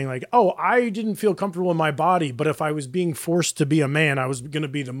on saying like, oh, I didn't feel comfortable in my body, but if I was being forced to be a man, I was going to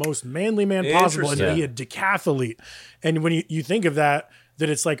be the most manly man possible and be a decathlete. And when you think of that that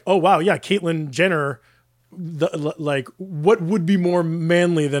it's like, oh wow, yeah, Caitlyn Jenner. Like what would be more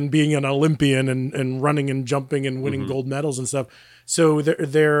manly than being an Olympian and running and jumping and winning gold medals and stuff. So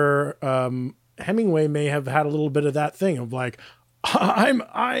their Hemingway may have had a little bit of that thing of like,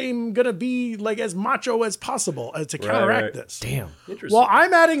 I'm gonna be like as macho as possible to counteract this. Damn. Well,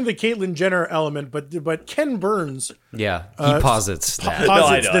 I'm adding the Caitlyn Jenner element, but Ken Burns Yeah, he posits that.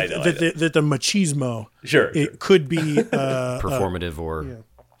 posits I know. that the machismo Sure. it could be Performative or...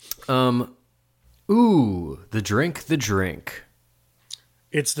 Ooh, the drink.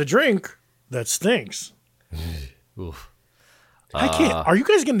 it's the drink that stinks. Oof. I can't. Are you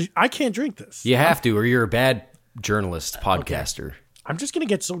guys gonna? I can't drink this. You have to, or you're a bad journalist, podcaster. I'm just gonna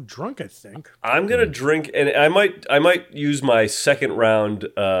get so drunk. I think. I'm gonna drink, and I might use my second round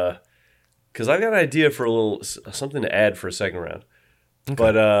because I've got an idea for a little something to add for a second round. Okay.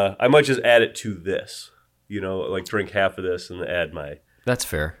 But I might just add it to this. Like drink half of this and add my That's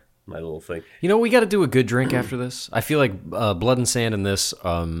fair. little thing. We got to do a good drink after this. I feel like Blood and Sand and this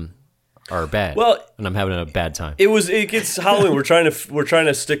are bad. Well, and I'm having a bad time. It gets Halloween. We're trying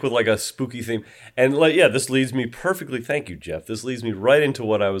to stick with like a spooky theme, and this leads me perfectly. Thank you, Jeff. This leads me right into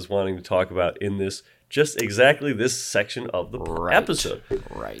what I was wanting to talk about in this, just exactly this section of the episode.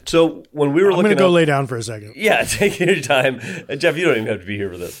 Right. So when we were I'm gonna go lay down for a second. Yeah, take your time, Jeff. You don't even have to be here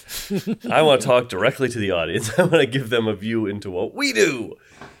for this. I want to talk directly to the audience. I want to give them a view into what we do.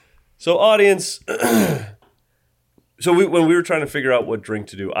 So, audience. So when we were trying to figure out what drink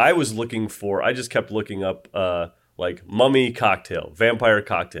to do, I just kept looking up like mummy cocktail, vampire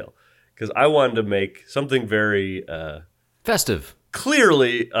cocktail, because I wanted to make something very festive,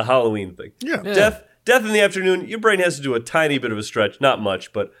 clearly a Halloween thing. Yeah. Death in the afternoon. Your brain has to do a tiny bit of a stretch, not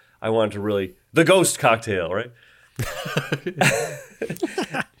much, but I wanted to really the ghost cocktail, right?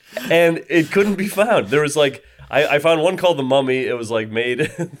 And it couldn't be found. There was like. I found one called The Mummy. It was like made. I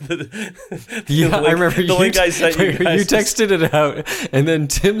remember the link I sent you guys. You texted it out, and then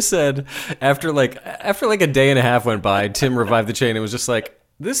Tim said after like a day and a half went by, Tim revived the chain and was just like,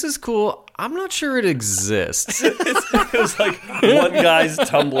 "This is cool. I'm not sure it exists." It was like one guy's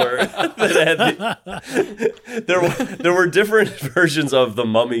Tumblr that had there were different versions of the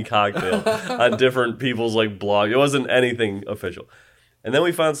Mummy cocktail on different people's like blog. It wasn't anything official, and then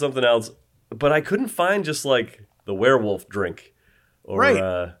we found something else. But I couldn't find just like the werewolf drink.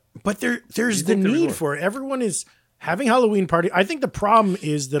 Or, but there's the need for it. Everyone is having Halloween party. I think the problem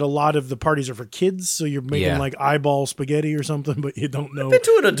is that a lot of the parties are for kids. So you're making like eyeball spaghetti or something, but you don't know. I've been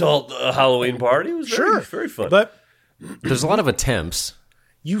to an adult Halloween party. It was very fun. But there's a lot of attempts.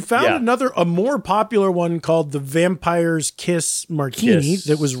 You found a more popular one called the Vampire's Kiss Martini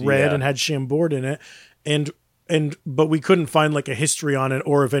that was red and had Chambord in it. But we couldn't find like a history on it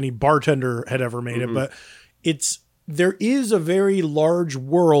or if any bartender had ever made it. But there is a very large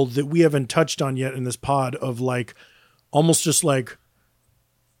world that we haven't touched on yet in this pod of like almost just like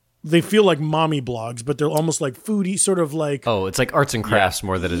they feel like mommy blogs, but they're almost like foodie, sort of like it's like arts and crafts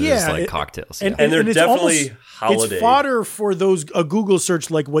more than it is like cocktails. And they're definitely holiday. It's fodder for a Google search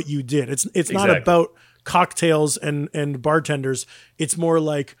like what you did. It's not about cocktails and bartenders. It's more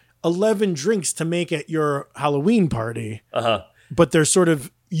like 11 drinks to make at your Halloween party. But they're sort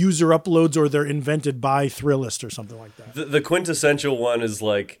of user uploads or they're invented by Thrillist or something like that. The quintessential one is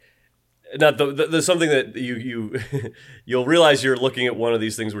like not the something that you'll realize you're looking at one of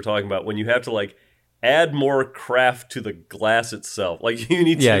these things we're talking about when you have to like add more craft to the glass itself. Like you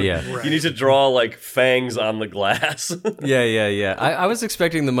need to you need to draw like fangs on the glass. Yeah. I was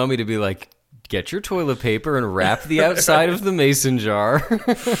expecting the Mummy to be like, get your toilet paper and wrap the outside of the mason jar.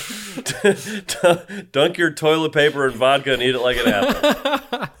 Dunk your toilet paper in vodka and eat it like an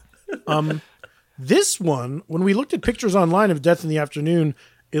apple. This one, when we looked at pictures online of Death in the Afternoon,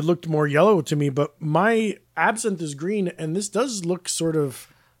 it looked more yellow to me, but my absinthe is green, and this does look sort of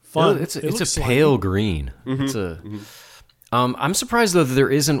fun. It's a pale green. I'm surprised, though, that there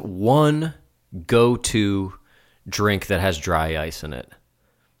isn't one go-to drink that has dry ice in it.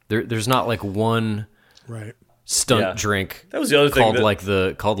 There's not like one stunt drink. That was the other thing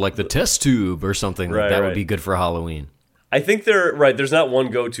called like the test tube or something that would be good for Halloween. I think there's not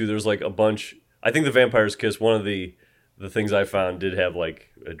one go-to. There's like a bunch. I think the Vampire's Kiss, one of the things I found did have like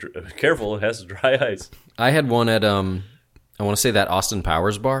careful, it has dry ice. I had one at I want to say that Austin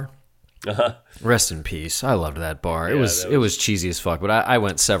Powers bar. Rest in peace. I loved that bar. It was cheesy as fuck, but I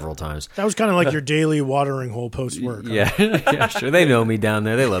went several times. That was kind of like your daily watering hole post work. Yeah, yeah, sure. They know me down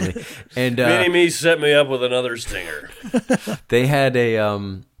there. They love me. And Mini-Me set me up with another stinger. They had they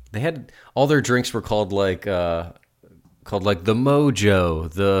had all their drinks were called like called like the Mojo,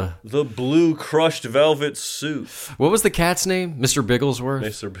 The blue crushed velvet suit. what was the cat's name? Mr. Bigglesworth?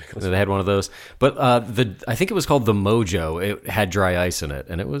 Mr. Bigglesworth. They had one of those. But I think it was called the Mojo. It had dry ice in it,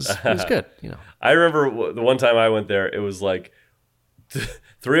 and it was good, you know. I remember the one time I went there, it was like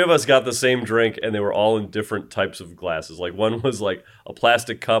three of us got the same drink, and they were all in different types of glasses. Like one was like a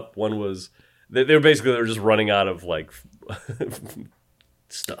plastic cup. One was they were just running out of like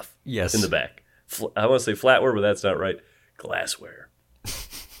stuff. Yes. In the back. I want to say flatware, but that's not right. Glassware.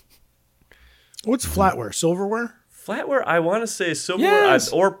 What's flatware? Silverware? Flatware, I want to say silverware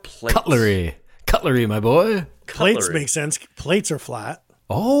or plates. Cutlery, my boy. Plates Cutlery. make sense. Plates are flat.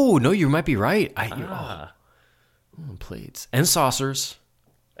 Oh no, you might be right. Plates and saucers,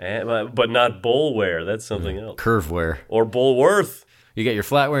 But not bowlware. That's something else. curveware. Or Bullworth. You get your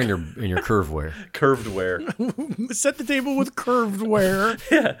flatware and your curveware. Curvedware. Set the table with curved ware.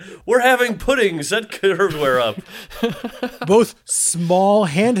 We're having pudding. Set curvedware up. Both small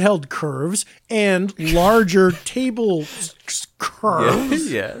handheld curves and larger table curves.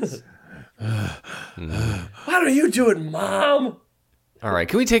 Yes. Why don't you do it, Mom? All right,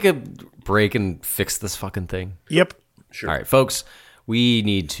 can we take a break and fix this fucking thing? Yep. Sure. All right, folks, we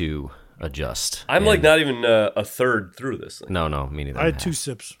need to adjust. I'm like not even a third through this thing. No, me neither. I had 2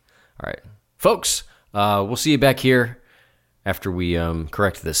 sips. All right, folks, we'll see you back here after we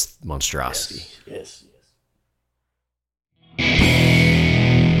correct this monstrosity. Yes.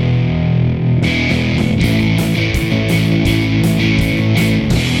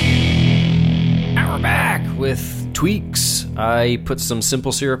 And we're back with tweaks. I put some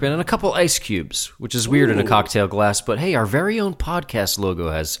simple syrup in and a couple ice cubes, which is weird in a cocktail glass, but hey, our very own podcast logo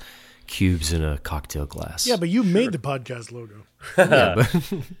has cubes in a cocktail glass. Yeah, but you made the podcast logo.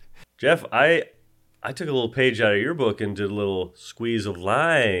 Jeff, I took a little page out of your book and did a little squeeze of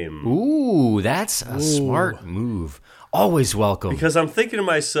lime. Ooh, that's a smart move. Always welcome. Because I'm thinking to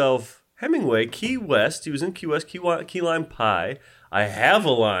myself, Hemingway, Key West, he was in Key West, key lime pie. I have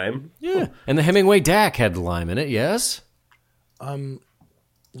a lime. Yeah, and the Hemingway DAC had lime in it, yes?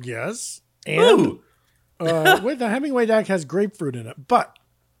 Yes. And Ooh, wait, the Hemingway DAC has grapefruit in it, but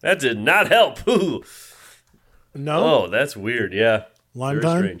that did not help. Ooh. no. Oh, that's weird. Yeah. Lime Very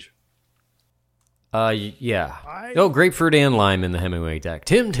time? strange. Yeah. Grapefruit and lime in the Hemingway DAC.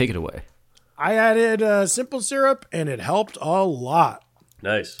 Tim, take it away. I added simple syrup, and it helped a lot.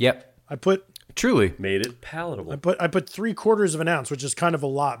 Nice. Yep. I put Truly. Made it palatable. I put 3/4 of an ounce, which is kind of a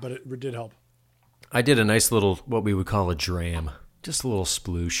lot, but it did help. I did a nice little, what we would call a dram. Just a little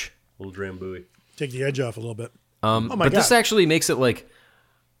sploosh. Little drambuie. Take the edge off a little bit. But this actually makes it like,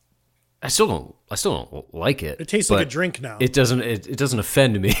 I still don't like it. It tastes like a but drink now. It doesn't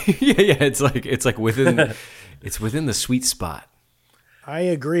offend me. yeah, it's like within it's within the sweet spot. I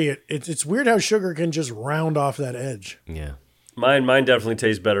agree. It's weird how sugar can just round off that edge. Yeah. Mine definitely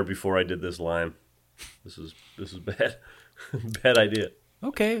tastes better before I did this lime. This is bad. Bad idea.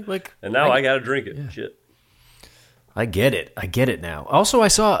 Okay, like, And now I got to drink it. Shit. I get it now. Also, I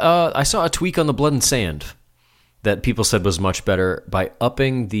saw a tweak on the Blood and Sand that people said was much better by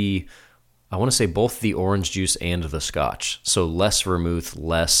upping the, I want to say both the orange juice and the scotch. So less vermouth,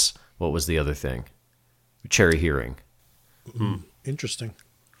 less, what was the other thing? Cherry hearing. Interesting.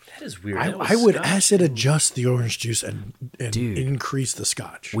 That is weird. I would acid adjust the orange juice and increase the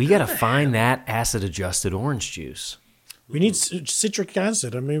scotch. We got to find that acid adjusted orange juice. We need citric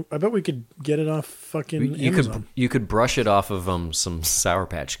acid. I mean, I bet we could get it off fucking Amazon. You could brush it off of some Sour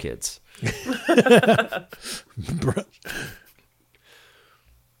Patch Kids.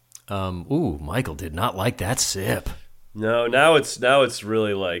 Michael did not like that sip. No, now it's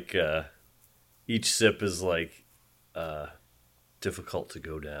really like each sip is like difficult to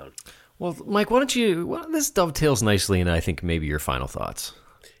go down. Well, Mike, why don't you? Well, this dovetails nicely, and I think maybe your final thoughts.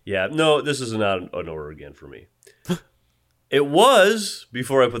 Yeah, no, this is not an order again for me. It was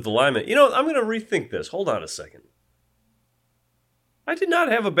before I put the lime in. You know, I'm going to rethink this. Hold on a second. I did not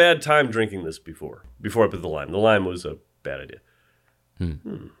have a bad time drinking this before I put the lime. The lime was a bad idea.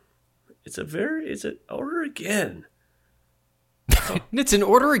 It's an order again. It's an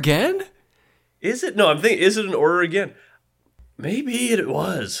order again? Is it? No, I'm thinking, is it an order again? Maybe it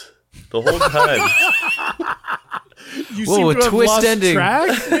was the whole time. You Whoa, seem a to have twist lost ending. track,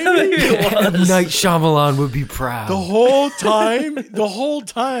 maybe? M. Night Shyamalan would be proud. The whole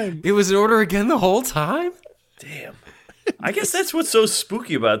time. It was an order again the whole time? Damn. I guess that's what's so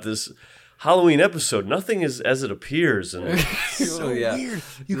spooky about this Halloween episode. Nothing is as it appears. And So weird.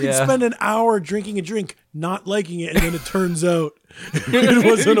 You can spend an hour drinking a drink, not liking it, and then it turns out it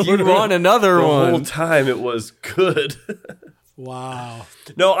wasn't an You order. want another the one. whole time it was good. Wow.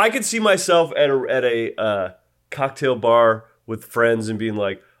 No, I could see myself at a cocktail bar with friends and being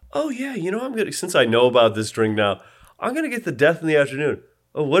like, oh yeah, I'm gonna, since I know about this drink now, I'm gonna get the Death in the Afternoon.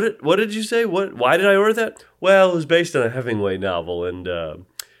 Oh, what did you say? Why did I order that? Well, it was based on a Hemingway novel, and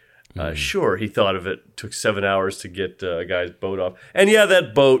sure, he thought of it. Took 7 hours to get a guy's boat off, and yeah,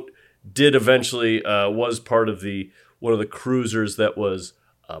 that boat did eventually was part of one of the cruisers that was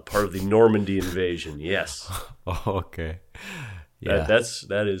part of the Normandy invasion. Yes. Oh, okay. Yeah,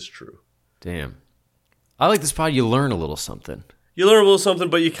 that is true. Damn. I like this pod. You learn a little something. You learn a little something,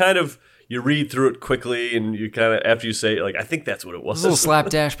 but you read through it quickly, and you kind of, after you say it, like, I think that's what it was. It's a little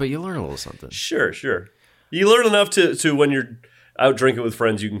slapdash, but you learn a little something. Sure. You learn enough to when you're out drinking with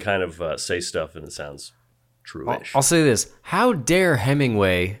friends, you can kind of say stuff, and it sounds true-ish. I'll say this. How dare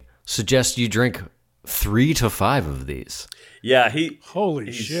Hemingway suggest you drink 3 to 5 of these? Yeah,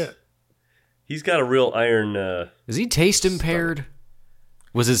 Holy shit. He's got a real iron... Is he taste impaired?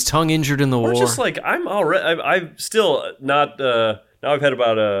 Was his tongue injured in the war? Or just like, I'm already... I'm still not... now I've had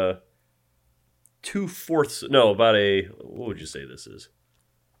about 2/4... No, about what would you say this is?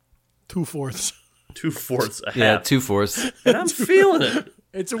 2/4. 2/4 a half. Yeah, 2/4. And I'm feeling it.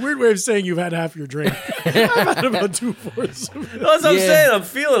 It's a weird way of saying you've had half your drink. I've had about 2/4. That's what I'm saying. I'm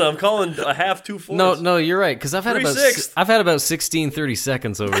feeling it. I'm calling a half 2/4. No, you're right. Because I've had about 16:30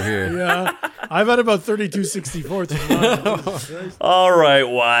 seconds over here. Yeah, I've had about 32/64. All right,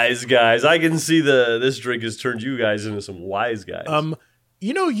 wise guys. I can see this drink has turned you guys into some wise guys.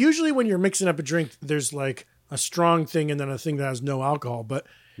 Usually when you're mixing up a drink, there's like a strong thing and then a thing that has no alcohol. But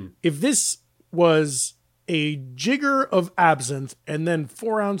if this was a jigger of absinthe and then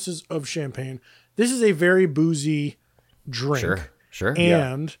 4 ounces of champagne, this is a very boozy drink. Sure.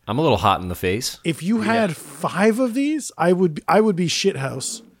 And I'm a little hot in the face. if you had 5 of these, I would be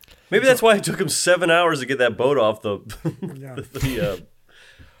shithouse. Maybe that's why it took him 7 hours to get that boat off the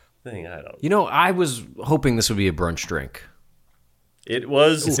thing. I don't know. I was hoping this would be a brunch drink. It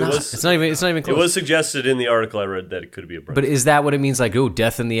was. It's not even close. It was suggested in the article I read that it could be a brunch. But is that what it means? Like,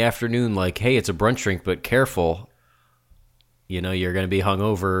 Death in the Afternoon. Like, hey, it's a brunch drink, but careful. You're going to be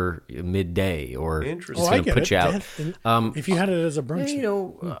hungover midday, or it's going to put you out. If you had it as a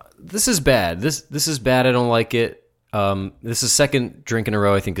brunch, this is bad. This is bad. I don't like it. This is second drink in a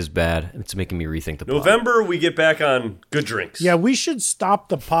row I think is bad. It's making me rethink the pod. November, we get back on good drinks. Yeah, we should stop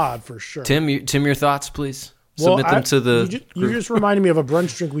the pod for sure. Tim, your thoughts, please. Submit them to the. You just reminded me of a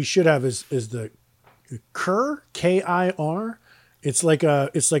brunch drink we should have is the Kir, K-I-R. It's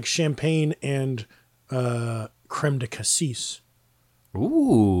like champagne and creme de cassis.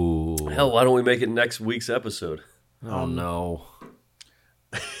 Ooh. Hell, why don't we make it next week's episode? Oh no.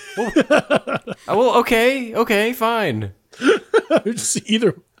 Well, okay, fine.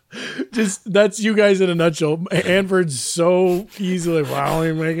 That's you guys in a nutshell. Anford's so easily, why don't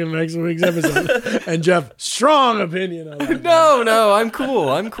we make it next week's episode? And Jeff, strong opinion on that. No, I'm cool.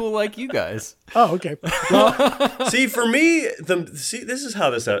 I'm cool like you guys. Oh, okay. Well, see, for me, this is how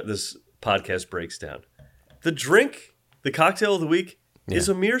this podcast breaks down. The drink, the cocktail of the week, is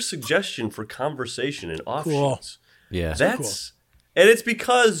a mere suggestion for conversation and offshoots. Cool. Yeah. And it's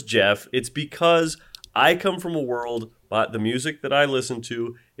because, Jeff, I come from a world, the music that I listen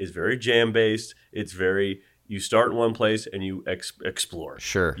to is very jam-based. It's very, you start in one place and you explore.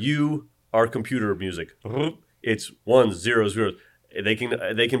 Sure. You are computer music. It's 1 0 0. They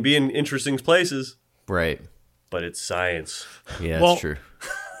can be in interesting places. Right. But it's science. Yeah, that's true.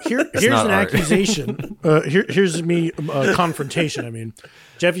 Here's an accusation. Here's me confrontation. I mean,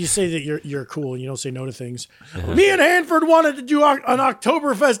 Jeff, you say that you're cool and you don't say no to things. Me and Hanford wanted to do an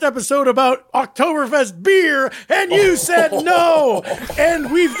Oktoberfest episode about Oktoberfest beer, and you said no.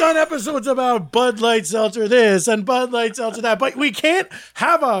 And we've done episodes about Bud Light Seltzer this and Bud Light Seltzer that, but we can't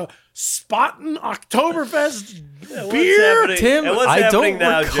have a Spaten Oktoberfest beer. Tim, I don't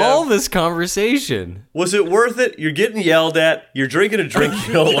recall this conversation. Was it worth it? You're getting yelled at. You're drinking a drink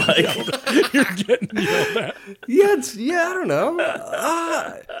you don't like. You're getting yelled at. Yeah, I don't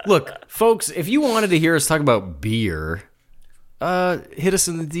know. Look, folks, if you wanted to hear us talk about beer, hit us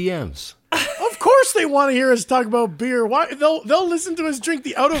in the DMs. Of course they want to hear us talk about beer. Why they'll listen to us drink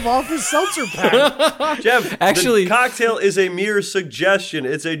the out of office seltzer pack. Jeff, actually, the cocktail is a mere suggestion.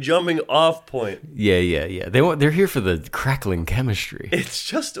 It's a jumping off point. Yeah. They're here for the crackling chemistry. It's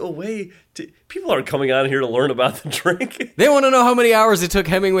just a way to. People aren't coming on here to learn about the drink. They want to know how many hours it took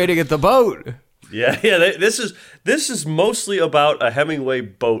Hemingway to get the boat. Yeah. This is mostly about a Hemingway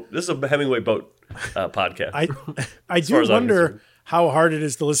boat. This is a Hemingway boat podcast. I do wonder how hard it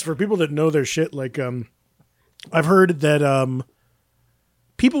is to listen for people that know their shit. Like, I've heard that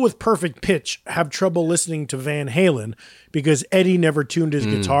people with perfect pitch have trouble listening to Van Halen because Eddie never tuned his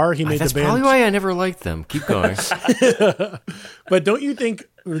guitar. He made That's the band. probably why I never liked them. Keep going. But don't you think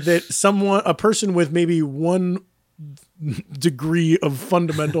that a person with maybe one degree of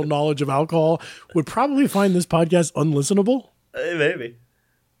fundamental knowledge of alcohol would probably find this podcast unlistenable? Maybe.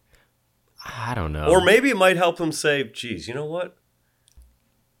 I don't know. Or maybe it might help them say, geez, you know what?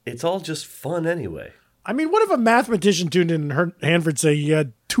 It's all just fun anyway. I mean, what if a mathematician tuned in and heard Hanford say he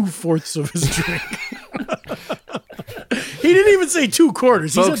had 2/4 of his drink? He didn't even say 2/4. He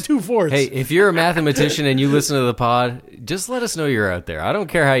Folks, said 2/4. Hey, if you're a mathematician and you listen to the pod, just let us know you're out there. I don't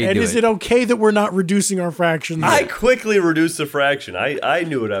care how you and do is it okay that we're not reducing our fractions? I quickly reduced the fraction. I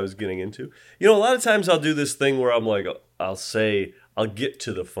knew what I was getting into. You know, a lot of times I'll do this thing where I'm like, I'll get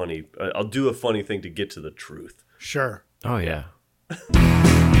to the funny. I'll do a funny thing to get to the truth. Sure. Oh, yeah.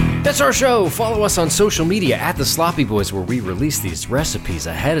 That's our show. Follow us on social media at The Sloppy Boys, where we release these recipes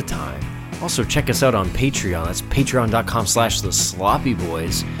ahead of time. Also, check us out on Patreon. That's patreon.com/The Sloppy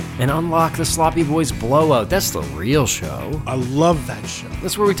Boys. And unlock The Sloppy Boys Blowout. That's the real show. I love that show.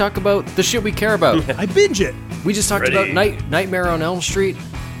 That's where we talk about the shit we care about. I binge it. We just talked about Nightmare on Elm Street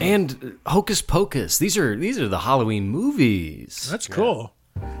and Hocus Pocus. These are the Halloween movies. That's cool.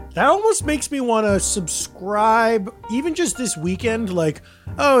 That almost makes me want to subscribe, even just this weekend. Like,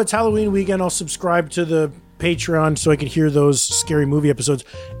 oh, it's Halloween weekend. I'll subscribe to the Patreon so I can hear those scary movie episodes.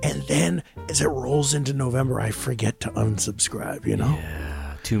 And then as it rolls into November, I forget to unsubscribe, you know?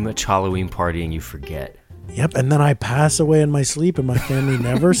 Yeah, too much Halloween partying, you forget. Yep, and then I pass away in my sleep and my family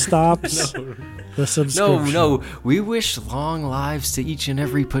never stops the subscription. No, we wish long lives to each and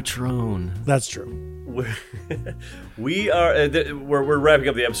every Patron. That's true. We're wrapping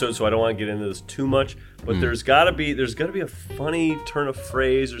up the episode, so I don't want to get into this too much. But there's got to be a funny turn of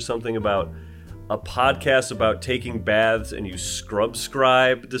phrase or something about a podcast about taking baths and you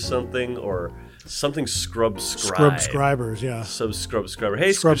scrub-scribe to something or something scrub-scribe. Scrub-scribers, yeah. Scrub-scriber.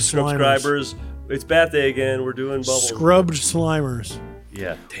 Hey, Scrub-slimers. scrub-scribers. It's bath day again. We're doing bubbles. Scrubbed slimers.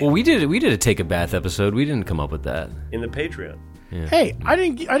 Yeah. Well, we did a take a bath episode. We didn't come up with that. In the Patreon. Yeah. Hey, I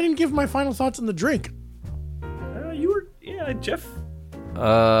didn't give my final thoughts on the drink. Jeff.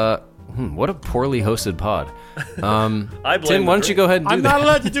 What a poorly hosted pod. I blame Tim, why don't you go ahead and do I'm that? not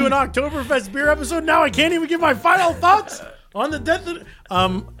allowed to do an Oktoberfest beer episode now. I can't even give my final thoughts on the death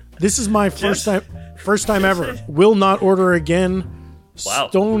of... This is my first time ever. Will not order again. Wow.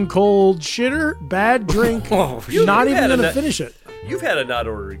 Stone cold shitter, bad drink. Not even gonna finish it. You've had a not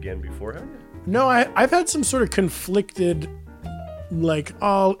order again before, haven't you? No, I've had some sort of conflicted, like,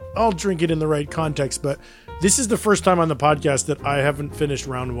 I'll drink it in the right context, but this is the first time on the podcast that I haven't finished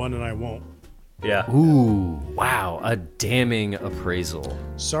round one and I won't. Yeah. Ooh, wow. A damning appraisal.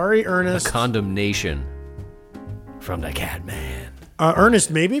 Sorry, Ernest. A condemnation from the Catman. Ernest,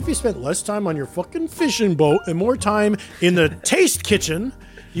 maybe if you spent less time on your fucking fishing boat and more time in the taste kitchen,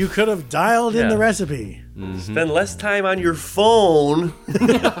 you could have dialed in the recipe. Mm-hmm. Spend less time on your phone.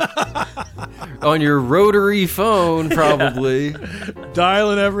 On your rotary phone, probably.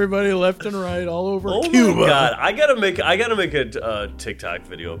 Dialing everybody left and right all over Cuba. My God, I gotta make a TikTok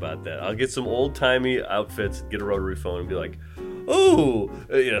video about that. I'll get some old timey outfits, get a rotary phone, and be like,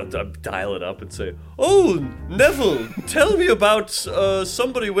 dial it up and say, "Oh, Neville, tell me about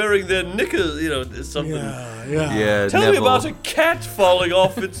somebody wearing their knickers, something." Yeah. Tell me Neville. about a cat falling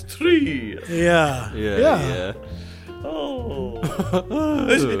off its tree. Yeah. Oh,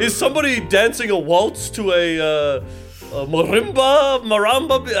 is somebody dancing a waltz to a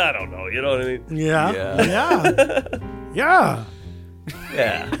maramba? I don't know. You know what I mean? Yeah.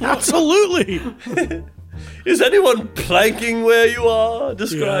 Absolutely. Is anyone planking where you are?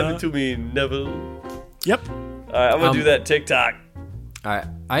 Describe it to me, Neville. Yep. All right, I'm gonna do that TikTok. All right,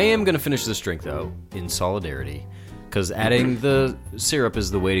 I am going to finish this drink, though, in solidarity, because adding the syrup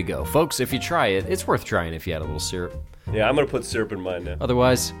is the way to go. Folks, if you try it, it's worth trying if you add a little syrup. Yeah, I'm gonna put syrup in mine now.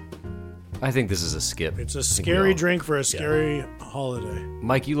 Otherwise, I think this is a skip. It's a scary drink for a scary holiday.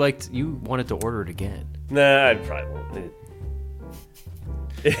 Mike, you wanted to order it again. Nah, I probably won't.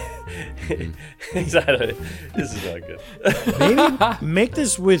 This is not good. Maybe make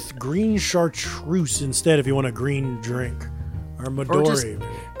this with green chartreuse instead if you want a green drink. Or Midori. Or just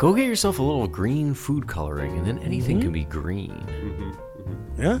go get yourself a little green food coloring, and then anything can be green.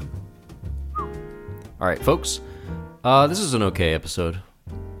 Yeah. All right, folks. This is an okay episode.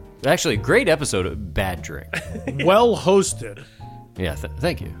 Actually, great episode of Bad Drink. Well hosted. Yeah,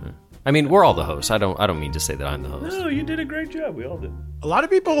 thank you. I mean, we're all the hosts. I don't mean to say that I'm the host. No, you did a great job. We all did. A lot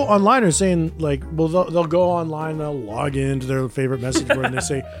of people online are saying, like, well, they'll go online, they'll log into their favorite message board, and they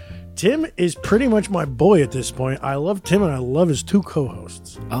say, Tim is pretty much my boy at this point. I love Tim and I love his 2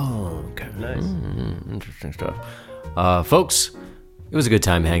 co-hosts. Oh, okay. Nice. Interesting stuff. Folks, it was a good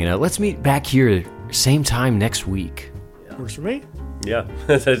time hanging out. Let's meet back here, same time next week. Works for me. Yeah,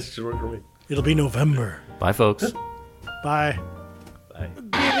 that should work for me. It'll be November. Bye, folks. Bye.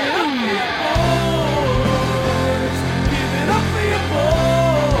 Bye.